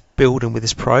with this build and with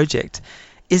this project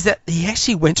is that he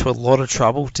actually went to a lot of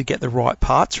trouble to get the right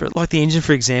parts for it. Like the engine,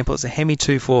 for example, it's a Hemi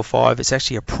 245. It's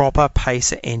actually a proper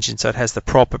Pacer engine, so it has the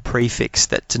proper prefix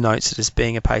that denotes it as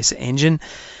being a Pacer engine.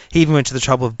 He even went to the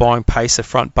trouble of buying Pacer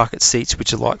front bucket seats,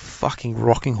 which are like fucking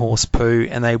rocking horse poo,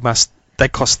 and they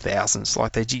cost thousands.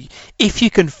 If you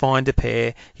can find a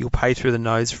pair, you'll pay through the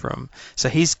nose for them. So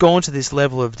he's gone to this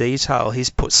level of detail.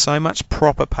 He's put so much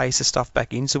proper Pacer stuff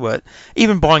back into it.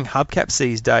 Even buying hubcaps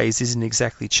these days isn't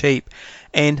exactly cheap.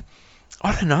 And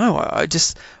I don't know, I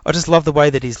just love the way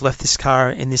that he's left this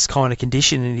car in this kind of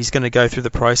condition, and he's going to go through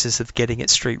the process of getting it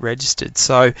street registered.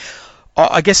 So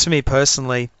I guess for me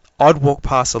personally, I'd walk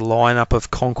past a lineup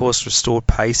of concourse restored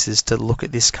Pacers to look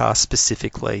at this car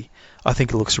specifically. I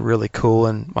think it looks really cool,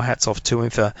 and my hat's off to him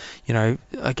for,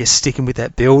 I guess sticking with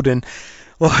that build. And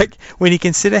Like, when you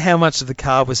consider how much of the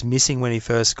car was missing when he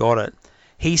first got it,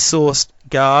 he sourced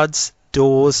guards,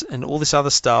 doors, and all this other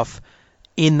stuff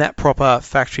in that proper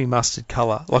factory mustard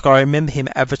colour. Like, I remember him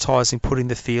advertising, putting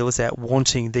the feelers out,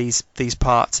 wanting these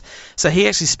parts. So he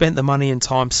actually spent the money and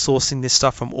time sourcing this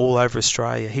stuff from all over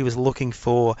Australia. He was looking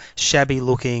for shabby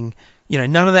looking,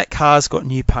 none of that car's got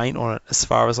new paint on it as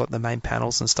far as like the main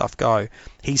panels and stuff go.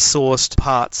 He sourced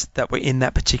parts that were in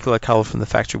that particular colour from the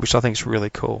factory, which I think is really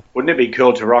cool. Wouldn't it be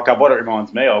cool to rock up, what it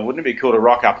reminds me of, wouldn't it be cool to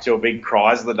rock up to a big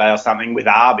Chrysler Day or something with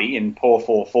Arby and pour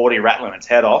 440 rattling its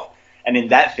head off, and in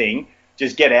that thing,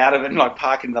 just get out of it and like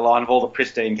park in the line of all the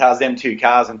pristine cars, them two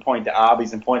cars, and point to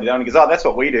Arby's and point to them and goes, oh, that's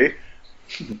what we do.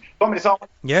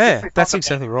 Yeah, that's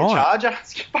exactly right. Charger,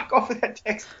 fuck off with that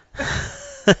text.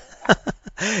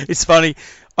 It's funny.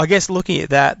 I guess looking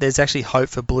at that, there's actually hope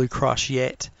for Blue Crush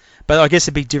yet. But I guess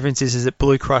the big difference is that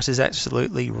Blue Crush is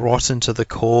absolutely rotten to the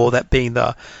core. That being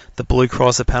the Blue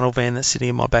Chrysler panel van that's sitting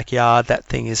in my backyard, that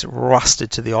thing is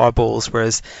rusted to the eyeballs.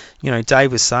 Whereas,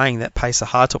 Dave was saying that Pacer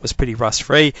hardtop was pretty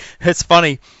rust-free. It's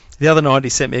funny. The other night he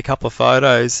sent me a couple of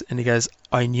photos and he goes,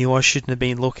 I knew I shouldn't have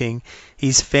been looking.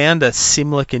 He's found a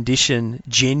similar condition,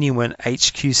 genuine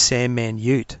HQ Sandman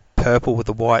ute, purple with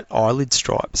the white eyelid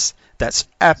stripes. That's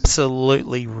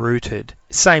absolutely rooted.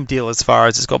 Same deal as far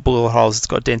as it's got bullet holes, it's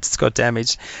got dents, it's got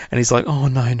damage. And he's like, oh,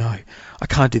 no, I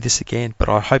can't do this again. But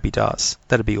I hope he does.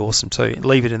 That'd be awesome too.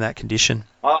 Leave it in that condition.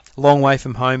 Long way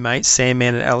from home, mate.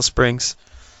 Sandman at Alice Springs.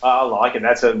 I like it.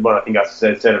 That's what I think I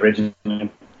said originally.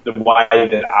 The way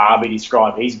that Arby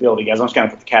described his build, he goes, I'm just going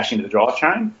to put the cash into the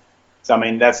drivetrain. So, I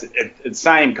mean, that's it's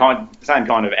same kind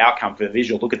of outcome for the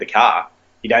visual. Look at the car.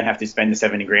 You don't have to spend the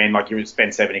 $70,000 like you would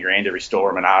spend $70,000 to restore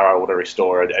a Monaro or to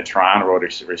restore a Tirana or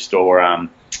to restore a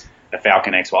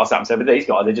Falcon XY or something. So, but these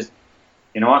guys, they're just,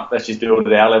 you know what, let's just do it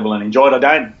at our level and enjoy it. I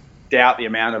don't doubt the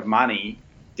amount of money,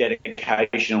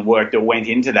 dedication and work that went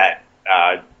into that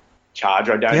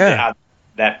Charger. I don't doubt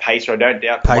that Pacer. I don't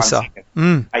doubt for 1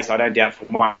 second. Pacer, I don't doubt for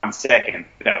 1 second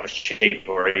that was cheap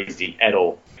or easy at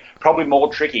all. Probably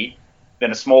more tricky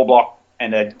than a small block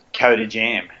and a Coda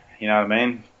Jam. You know what I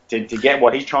mean? To get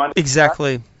what he's trying to do.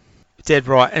 Exactly. Dead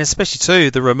right. And especially,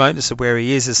 too, the remoteness of where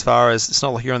he is as far as it's not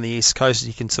like you're on the East Coast and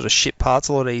you can sort of ship parts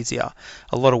a lot easier.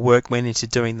 A lot of work went into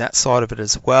doing that side of it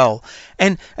as well.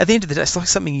 And at the end of the day, it's like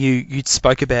something you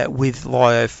spoke about with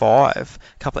Lio 5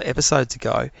 a couple of episodes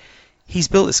ago. He's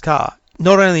built this car.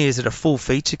 Not only is it a full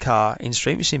feature car in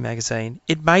Street Machine magazine,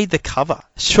 it made the cover.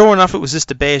 Sure enough, it was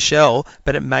just a bare shell,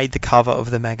 but it made the cover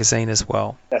of the magazine as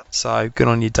well. So good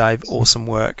on you, Dave. Awesome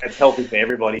work. It's healthy for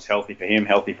everybody. It's healthy for him,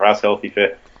 healthy for us, healthy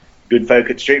for good folk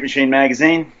at Street Machine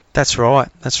magazine. That's right.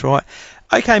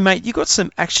 Okay, mate, you got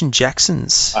some Action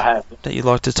Jacksons I have. that you'd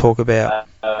like to talk about.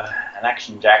 An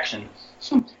Action Jackson.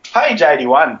 Page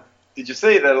 81. Did you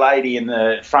see the lady in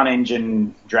the front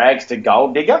engine dragster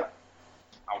Gold Digger?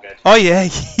 Oh, yeah.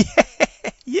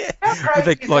 Yeah.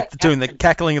 With doing the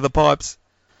cackling of the pipes.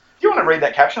 Do you want to read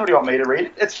that caption or do you want me to read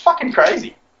it? It's fucking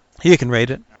crazy. You can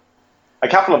read it. A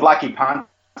couple of lucky punters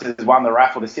won the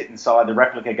raffle to sit inside the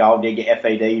replica Gold Digger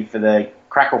FED for the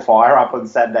Crackle Fire up on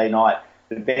Saturday night.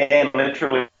 The band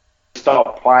literally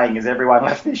stopped playing as everyone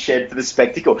left the shed for the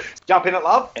spectacle. Jump in it,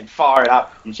 love, and fire it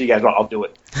up. And she goes, right, I'll do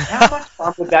it. How much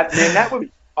fun would that be? That would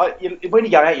be... When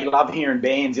you go out, you love hearing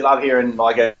bands. You love hearing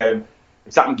like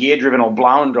something gear driven or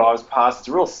blown drives past.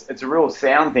 It's a real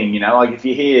sound thing, you know. Like if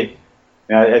you hear, you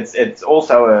know, it's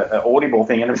also an audible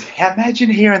thing. And imagine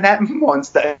hearing that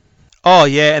monster. Oh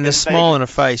yeah, and the smile on her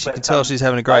face, you can tell she's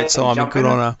having a great time. And good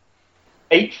on her.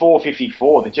 Eat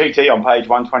 454, the GT on page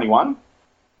 121.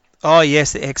 Oh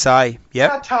yes, the XA.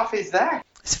 Yep. How tough is that?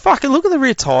 It's fucking look at the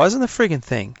rear tyres on the friggin'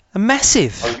 thing. They're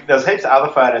massive. There's heaps of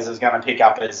other photos I was going to pick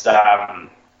up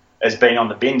as being on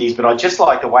the Bindies, but I just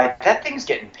like the way that thing's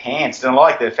getting pantsed, and I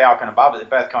like the Falcon above it.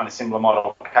 They're both kind of similar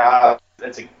model cars.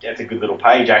 That's a good little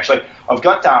page, actually. I've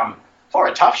got, for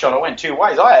a tough shot, I went two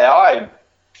ways. I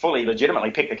fully legitimately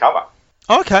picked the cover.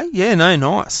 Okay, yeah, no,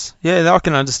 nice. Yeah, I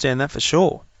can understand that for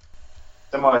sure.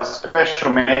 So my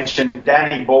special mention,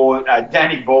 Danny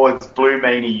Board's Blue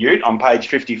Meanie Ute on page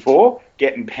 54,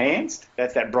 getting pantsed.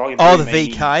 That's that bright. Oh, the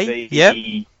VK,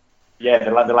 yep. Yeah,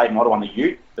 the late model on the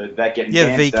Ute. That getting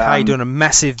pantsed. The VK doing a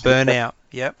massive burnout.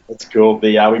 Yep. That's cool.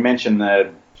 We mentioned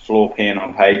the floor pan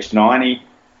on page 90.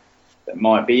 That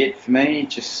might be it for me.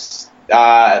 Just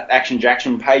Action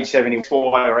Jackson, page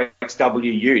 74,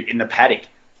 XW Ute in the paddock.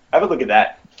 Have a look at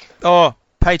that. Oh,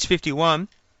 page 51.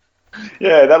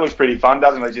 Yeah, that looks pretty fun,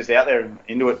 doesn't it? Just out there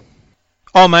into it.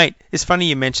 Oh, mate, it's funny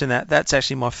you mention that. That's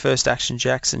actually my first Action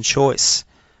Jackson choice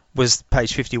was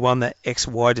page 51, that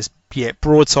XY just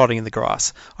broadsiding in the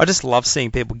grass. I just love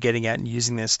seeing people getting out and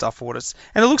using their stuff for what it's...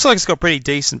 And it looks like it's got pretty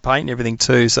decent paint and everything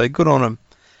too, so good on them.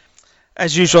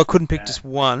 As usual, I couldn't pick just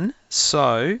one,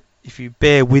 so if you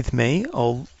bear with me,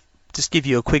 I'll just give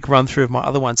you a quick run through of my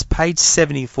other ones. Page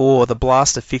 74, the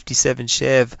Blaster 57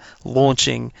 Chev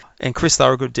launching, and Chris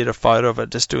Thorogood did a photo of it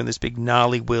just doing this big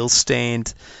gnarly wheel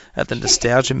stand at the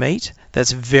Nostalgia meet.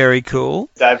 That's very cool.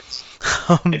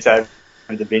 It's over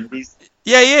the Bendies.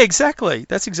 Yeah, exactly.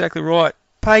 That's exactly right.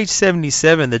 Page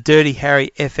 77, the Dirty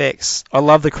Harry FX. I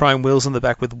love the chrome wheels on the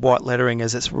back with white lettering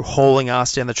as it's hauling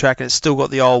ass down the track, and it's still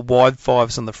got the old wide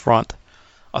fives on the front.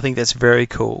 I think that's very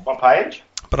cool. What page?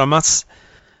 But I must...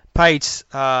 Page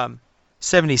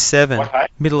 77, What page?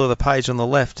 middle of the page on the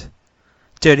left.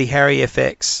 Dirty Harry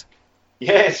FX.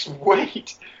 Yeah,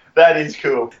 sweet. That is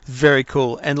cool. Very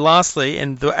cool. And lastly,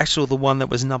 and the one that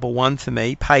was number one for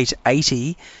me, page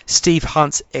 80, Steve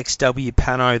Hunt's XW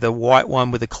Pano, the white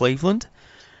one with the Cleveland.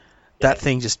 That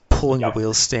thing just pulling the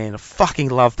wheel stand. I fucking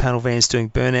love panel vans doing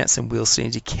burnouts and wheel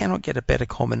stands. You cannot get a better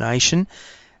combination.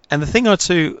 And the thing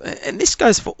and this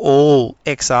goes for all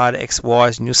XR to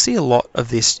XYs, and you'll see a lot of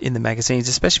this in the magazines,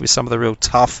 especially with some of the real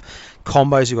tough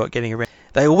combos you've got getting around.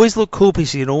 They always look cool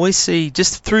because you can always see,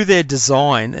 just through their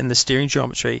design and the steering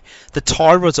geometry, the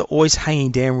tie rods are always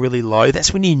hanging down really low.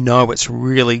 That's when you know it's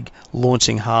really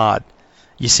launching hard.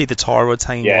 You see the tie rods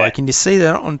hanging low. Can you see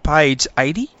that on page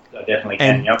 80? I definitely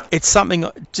can, and it's something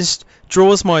just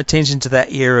draws my attention to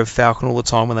that era of Falcon all the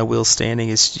time when they're wheel standing.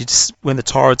 Is just when the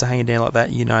tie rods are hanging down like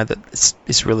that, you know that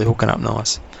it's really hooking up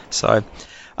nice. So,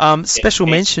 special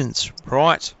mentions,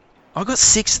 right? I got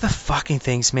 6 of the fucking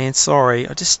things, man. Sorry,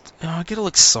 I get all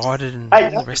excited and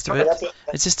all the rest of it.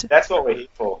 That's what we're here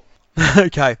for.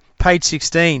 Okay, page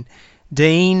 16,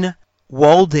 Dean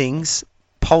Walding's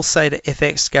Pulsator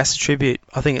FX Gas Tribute.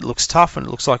 I think it looks tough and it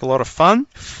looks like a lot of fun.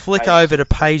 Flick over to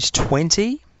page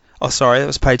 20. Oh, sorry, that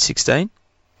was page 16.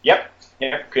 Yep.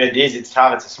 It is. It's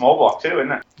tough. It's a small block too,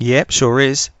 isn't it? Yep, sure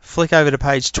is. Flick over to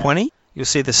page 20. You'll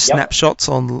see the snapshots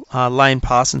on Lane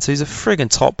Parsons, who's a friggin'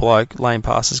 top bloke. Lane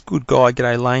Parsons, good guy.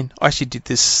 G'day, Lane. I actually did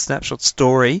this snapshot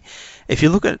story. If you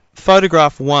look at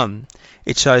photograph 1,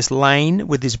 it shows Lane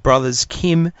with his brothers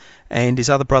Kim and his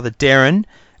other brother Darren,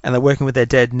 and they're working with their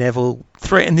dad Neville.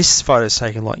 And this photo's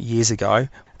taken like years ago.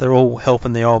 They're all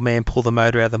helping the old man pull the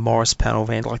motor out of the Morris panel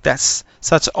van. Like, that's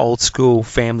such old school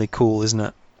family cool, isn't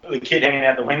it? The kid hanging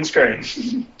out the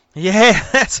windscreen. Yeah,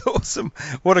 that's awesome.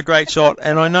 What a great shot.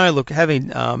 And I know, look,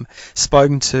 having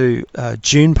spoken to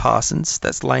June Parsons,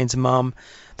 that's Lane's mum,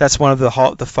 that's one of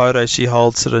the photos she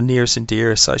holds sort of nearest and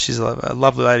dearest. So she's a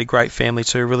lovely lady, great family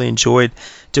too. Really enjoyed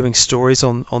doing stories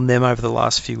on them over the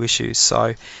last few issues.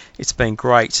 So it's been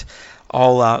great.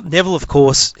 Neville, of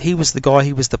course, he was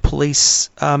the police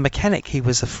mechanic. He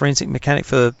was a forensic mechanic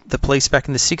for the police back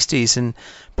in the 60s and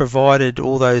provided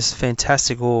all those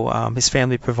fantastic, his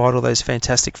family provided all those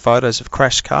fantastic photos of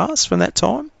crashed cars from that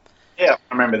time. Yeah,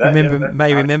 I remember that.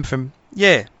 Remember from...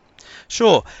 Yeah,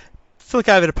 sure. Flick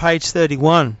over to page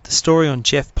 31, the story on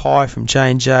Jeff Pye from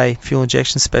J&J Fuel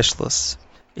Injection Specialists.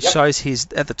 It shows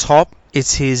at the top,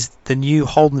 it's the new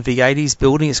Holden V80s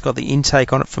building. It's got the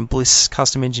intake on it from Bliss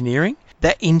Custom Engineering.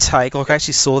 That intake, like I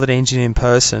actually saw that engine in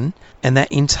person, and that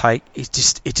intake,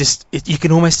 you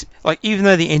can almost, like, even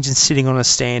though the engine's sitting on a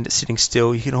stand, it's sitting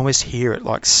still, you can almost hear it,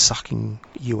 like, sucking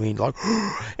you in, like,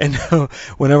 and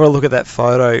whenever I look at that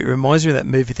photo, it reminds me of that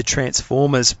movie, The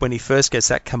Transformers, when he first gets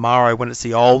that Camaro, when it's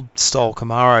the old style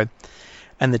Camaro,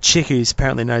 and the chick who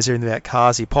apparently knows everything about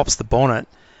cars, he pops the bonnet,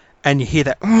 and you hear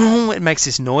that, it makes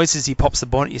this noise as he pops the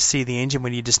bonnet, you see the engine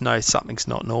when you just know something's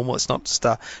not normal. It's not just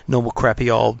a normal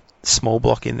crappy old small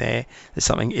block in there. There's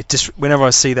something, whenever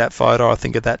I see that photo, I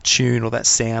think of that tune or that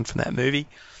sound from that movie.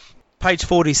 Page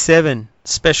 47,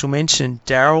 special mention,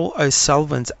 Daryl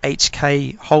O'Sullivan's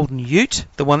HK Holden Ute,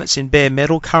 the one that's in bare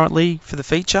metal currently for the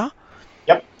feature.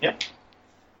 Yep.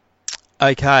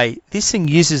 Okay, this thing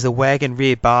uses the wagon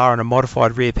rear bar and a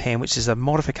modified rear pan, which is a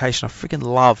modification I freaking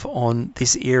love on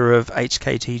this era of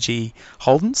HKTG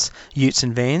Holdens, utes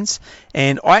and vans.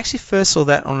 And I actually first saw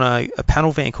that on a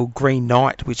panel van called Green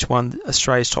Knight, which won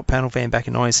Australia's top panel van back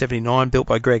in 1979, built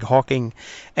by Greg Hocking.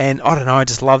 And I don't know, I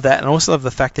just love that. And I also love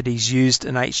the fact that he's used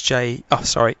an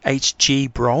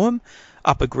HG Brougham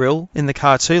upper grille in the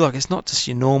car too. Like, it's not just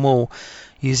your normal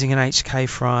using an HK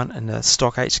front and a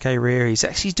stock HK rear. He's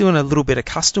actually doing a little bit of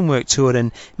custom work to it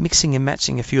and mixing and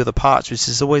matching a few of the parts, which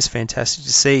is always fantastic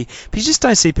to see. But you just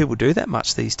don't see people do that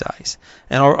much these days.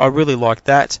 And I really like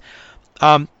that.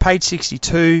 Page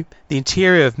 62, the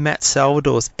interior of Matt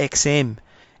Salvador's XM.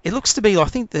 it looks to be, I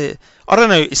think I don't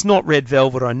know, it's not red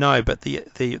velvet, I know, but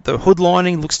the hood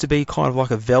lining looks to be kind of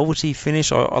like a velvety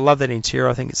finish. I love that interior.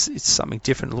 I think it's something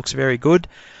different. It looks very good.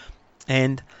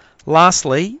 And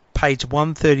lastly, page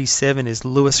 137 is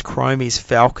Lewis Cromie's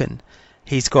Falcon.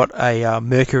 He's got a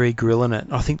Mercury grill in it.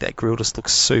 I think that grill just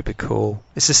looks super cool.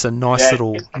 It's just a nice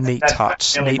little neat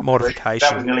touch, neat modification.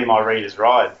 That was nearly my Reader's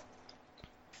Ride.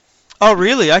 Oh,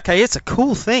 really? Okay, it's a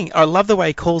cool thing. I love the way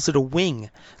he calls it a wing.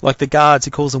 Like the guards,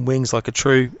 he calls them wings like a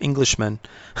true Englishman.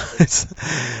 It's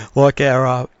like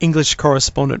our English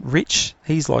correspondent, Rich.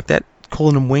 He's like that,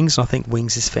 calling them wings, and I think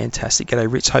wings is fantastic.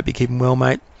 G'day, Rich. Hope you're keeping well,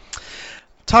 mate.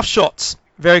 Tough shots.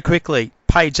 Very quickly.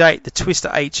 Page 8, the Twister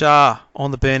HR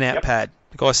on the burnout pad.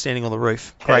 The guy standing on the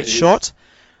roof. Great shot.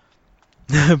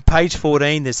 Page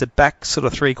 14, there's a back sort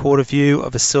of three-quarter view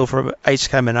of a silver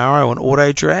HK Monaro on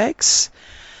auto drags.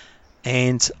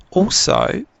 And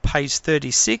also, page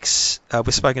 36,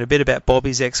 we've spoken a bit about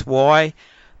Bobby's XY.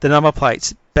 The number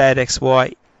plate's bad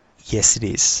XY. Yes, it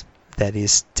is. That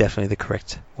is definitely the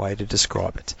correct way to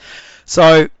describe it.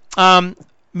 So,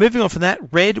 moving on from that,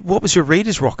 Red, what was your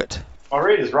Reader's Rocket? My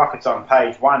Reader's Rocket's on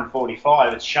page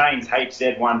 145. It's Shane's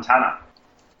HZ 1-tonner.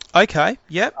 Okay,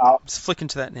 yep. Just flicking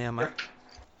to that now, mate.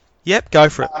 Yep, go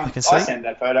for it. I can see. I sent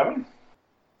that photo in.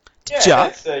 Yeah, Did ya?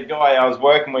 that's the guy I was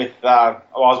working with. I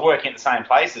was working at the same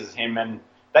place as him, and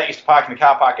they used to park in the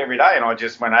car park every day, and I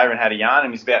just went over and had a yarn,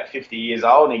 and he's about 50 years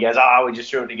old, and he goes, we just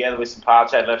threw it together with some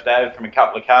parts I had left over from a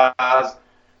couple of cars.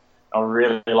 I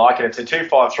really like it. It's a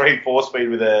 253 4-speed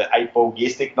with a 8-ball gear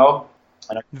stick knob.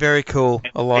 Very cool.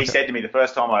 I like he said to me the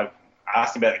first time I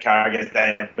asked him about the car, I guess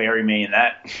they'd bury me in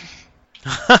that.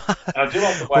 And I do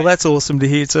like the way, well, that's awesome to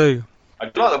hear too. I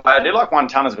do like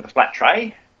 1-tonners with a flat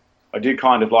tray. I do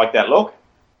kind of like that look.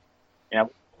 You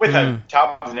know, with the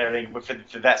tubs and everything,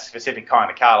 for that specific kind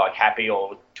of car, like Happy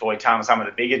or Toy Ton, some of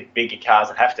the bigger cars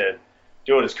that have to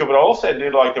do it as cool. But I also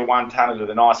do like the 1-tonners with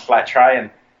a nice flat tray. And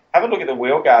have a look at the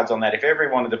wheel guards on that. If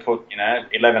everyone wanted to put,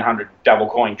 1,100 double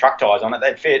coin truck tyres on it,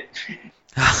 they'd fit.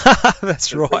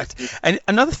 That's right. And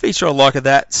another feature I like of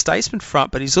that, Statesman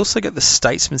front, but he's also got the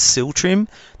Statesman sill trim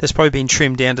that's probably been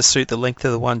trimmed down to suit the length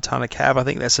of the 1-tonner cab. I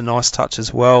think that's a nice touch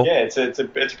as well. Yeah, it's a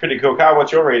pretty cool car.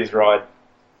 What's your Reader's Ride?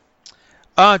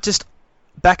 Just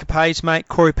back a page, mate.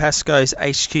 Corey Pascoe's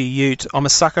HQ Ute. I'm a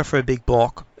sucker for a big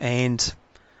block, and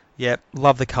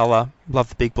love the colour, love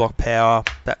the big block power.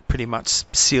 That pretty much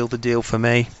sealed the deal for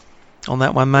me on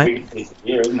that one, mate. Big piece of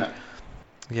gear, isn't it?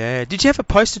 Yeah. Did you have a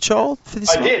poster child for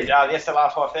this one? I did. The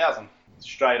SLR 5000,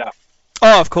 straight up.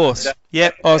 Oh, of course.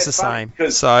 Yep, I was the same.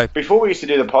 So before we used to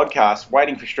do the podcast,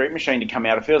 waiting for Street Machine to come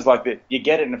out, it feels like that you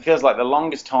get it, and it feels like the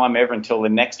longest time ever until the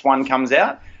next one comes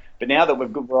out. But now that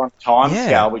we're on time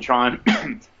scale, we try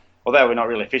and, although we're not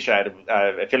really affiliated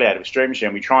with Street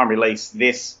Machine, we try and release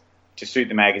this to suit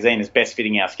the magazine as best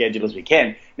fitting our schedule as we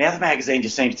can. Now the magazine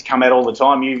just seems to come out all the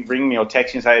time. You ring me or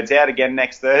text me and say it's out again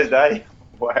next Thursday.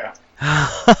 Wow.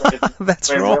 That's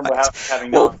right. I remember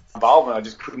having no involvement. I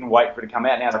just couldn't wait for it to come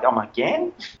out. Now it's like,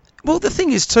 again? Well, the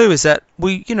thing is, too, is that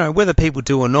we, whether people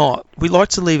do or not, we like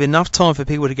to leave enough time for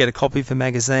people to get a copy of the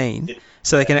magazine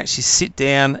so they can actually sit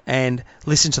down and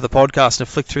listen to the podcast and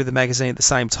flick through the magazine at the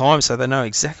same time so they know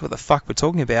exactly what the fuck we're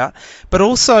talking about. But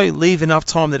also leave enough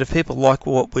time that if people like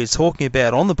what we're talking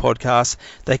about on the podcast,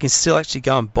 they can still actually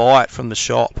go and buy it from the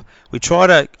shop. We try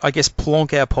to, I guess,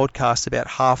 plonk our podcast about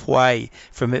halfway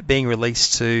from it being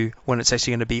released to when it's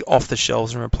actually going to be off the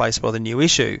shelves and replaced by the new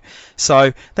issue.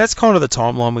 So that's kind of the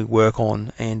timeline we work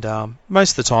on, and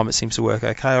most of the time it seems to work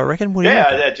okay, I reckon. What do you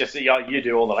reckon? You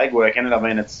do all the legwork in it. I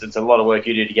mean, it's a lot of work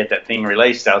you do to get that thing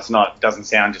released, so it doesn't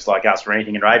sound just like us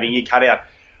ranting and raving. You cut out.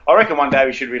 I reckon one day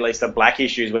we should release the black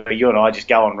issues where you and I just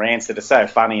go on rants that are so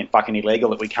funny and fucking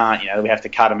illegal that we can't, we have to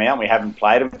cut them out and we haven't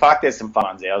played them. Fuck, there's some fun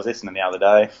ones there. I was listening the other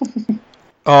day.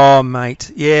 Oh,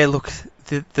 mate. Yeah, look,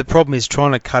 the problem is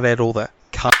trying to cut out all the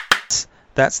cuts.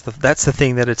 That's the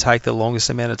thing that'd take the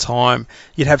longest amount of time.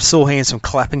 You'd have sore hands from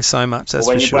clapping so much, that's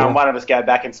for sure. When one of us go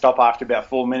back and stop after about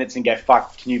 4 minutes and go,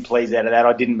 fuck, can you please out of that?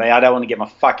 I don't want to get my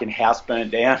fucking house burnt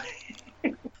down.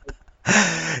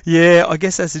 Yeah, I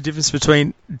guess that's the difference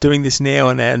between doing this now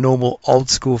and our normal old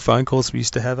school phone calls we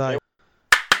used to have, eh?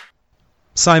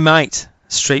 So, mate,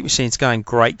 Street Machine's going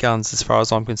great guns as far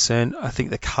as I'm concerned. I think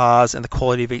the cars and the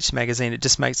quality of each magazine, it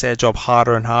just makes our job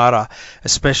harder and harder,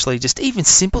 especially just even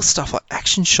simple stuff like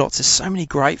action shots. There's so many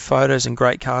great photos and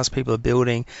great cars people are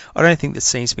building. I don't think the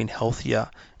scene's been healthier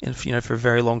for a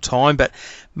very long time. But,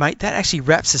 mate, that actually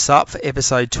wraps us up for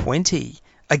episode 20.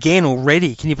 Again,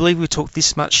 already. Can you believe we talked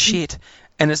this much shit?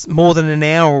 And it's more than an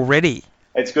hour already.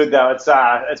 It's good though.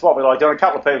 It's what we like doing. A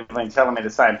couple of people have been telling me the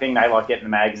same thing. They like getting the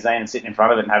magazine and sitting in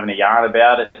front of it and having a yarn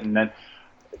about it. And then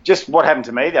just what happened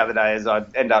to me the other day is I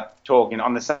end up talking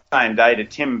on the same day to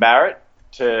Tim Barrett,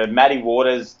 to Matty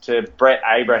Waters, to Brett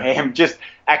Abraham, just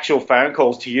actual phone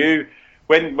calls to you.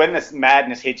 When this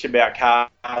madness hits you about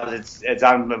cars, it's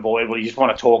unavoidable. You just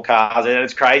want to talk cars. And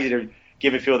it's crazy to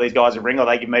give a few of these guys a ring, or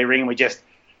they give me a ring, and this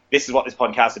is what this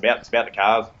podcast's about. It's about the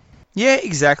cars. Yeah,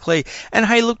 exactly. And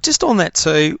hey, look, just on that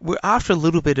too, we're after a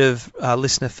little bit of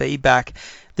listener feedback.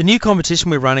 The new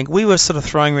competition we're running, we were sort of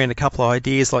throwing around a couple of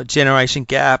ideas like Generation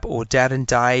Gap or Dad and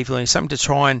Dave, something to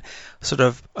try and sort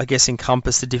of, I guess,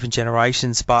 encompass the different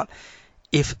generations. But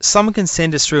if someone can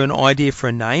send us through an idea for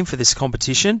a name for this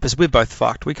competition, because we're both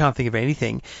fucked, we can't think of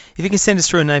anything. If you can send us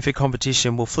through a name for a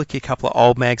competition, we'll flick you a couple of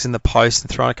old mags in the post and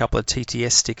throw in a couple of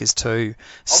TTS stickers too.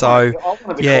 I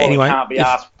wanted to anyway, can't be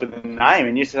asked for the name,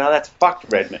 and you said, "Oh, that's fucked,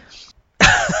 Redman."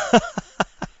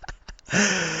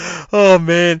 Oh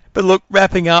man! But look,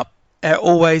 wrapping up.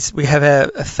 Always, we have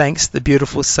our thanks to the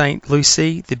beautiful Saint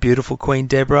Lucy, the beautiful Queen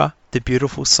Deborah, the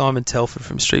beautiful Simon Telford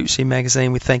from Street Machine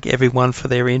Magazine. We thank everyone for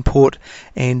their input.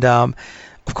 And, of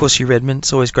course, you, Redmond.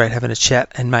 It's always great having a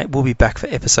chat. And, mate, we'll be back for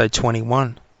episode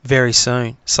 21 very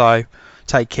soon. So,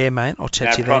 take care, mate. I'll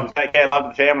chat to you then. Take care. Love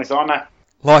the family, Simon.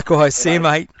 Likewise. See you,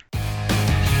 mate.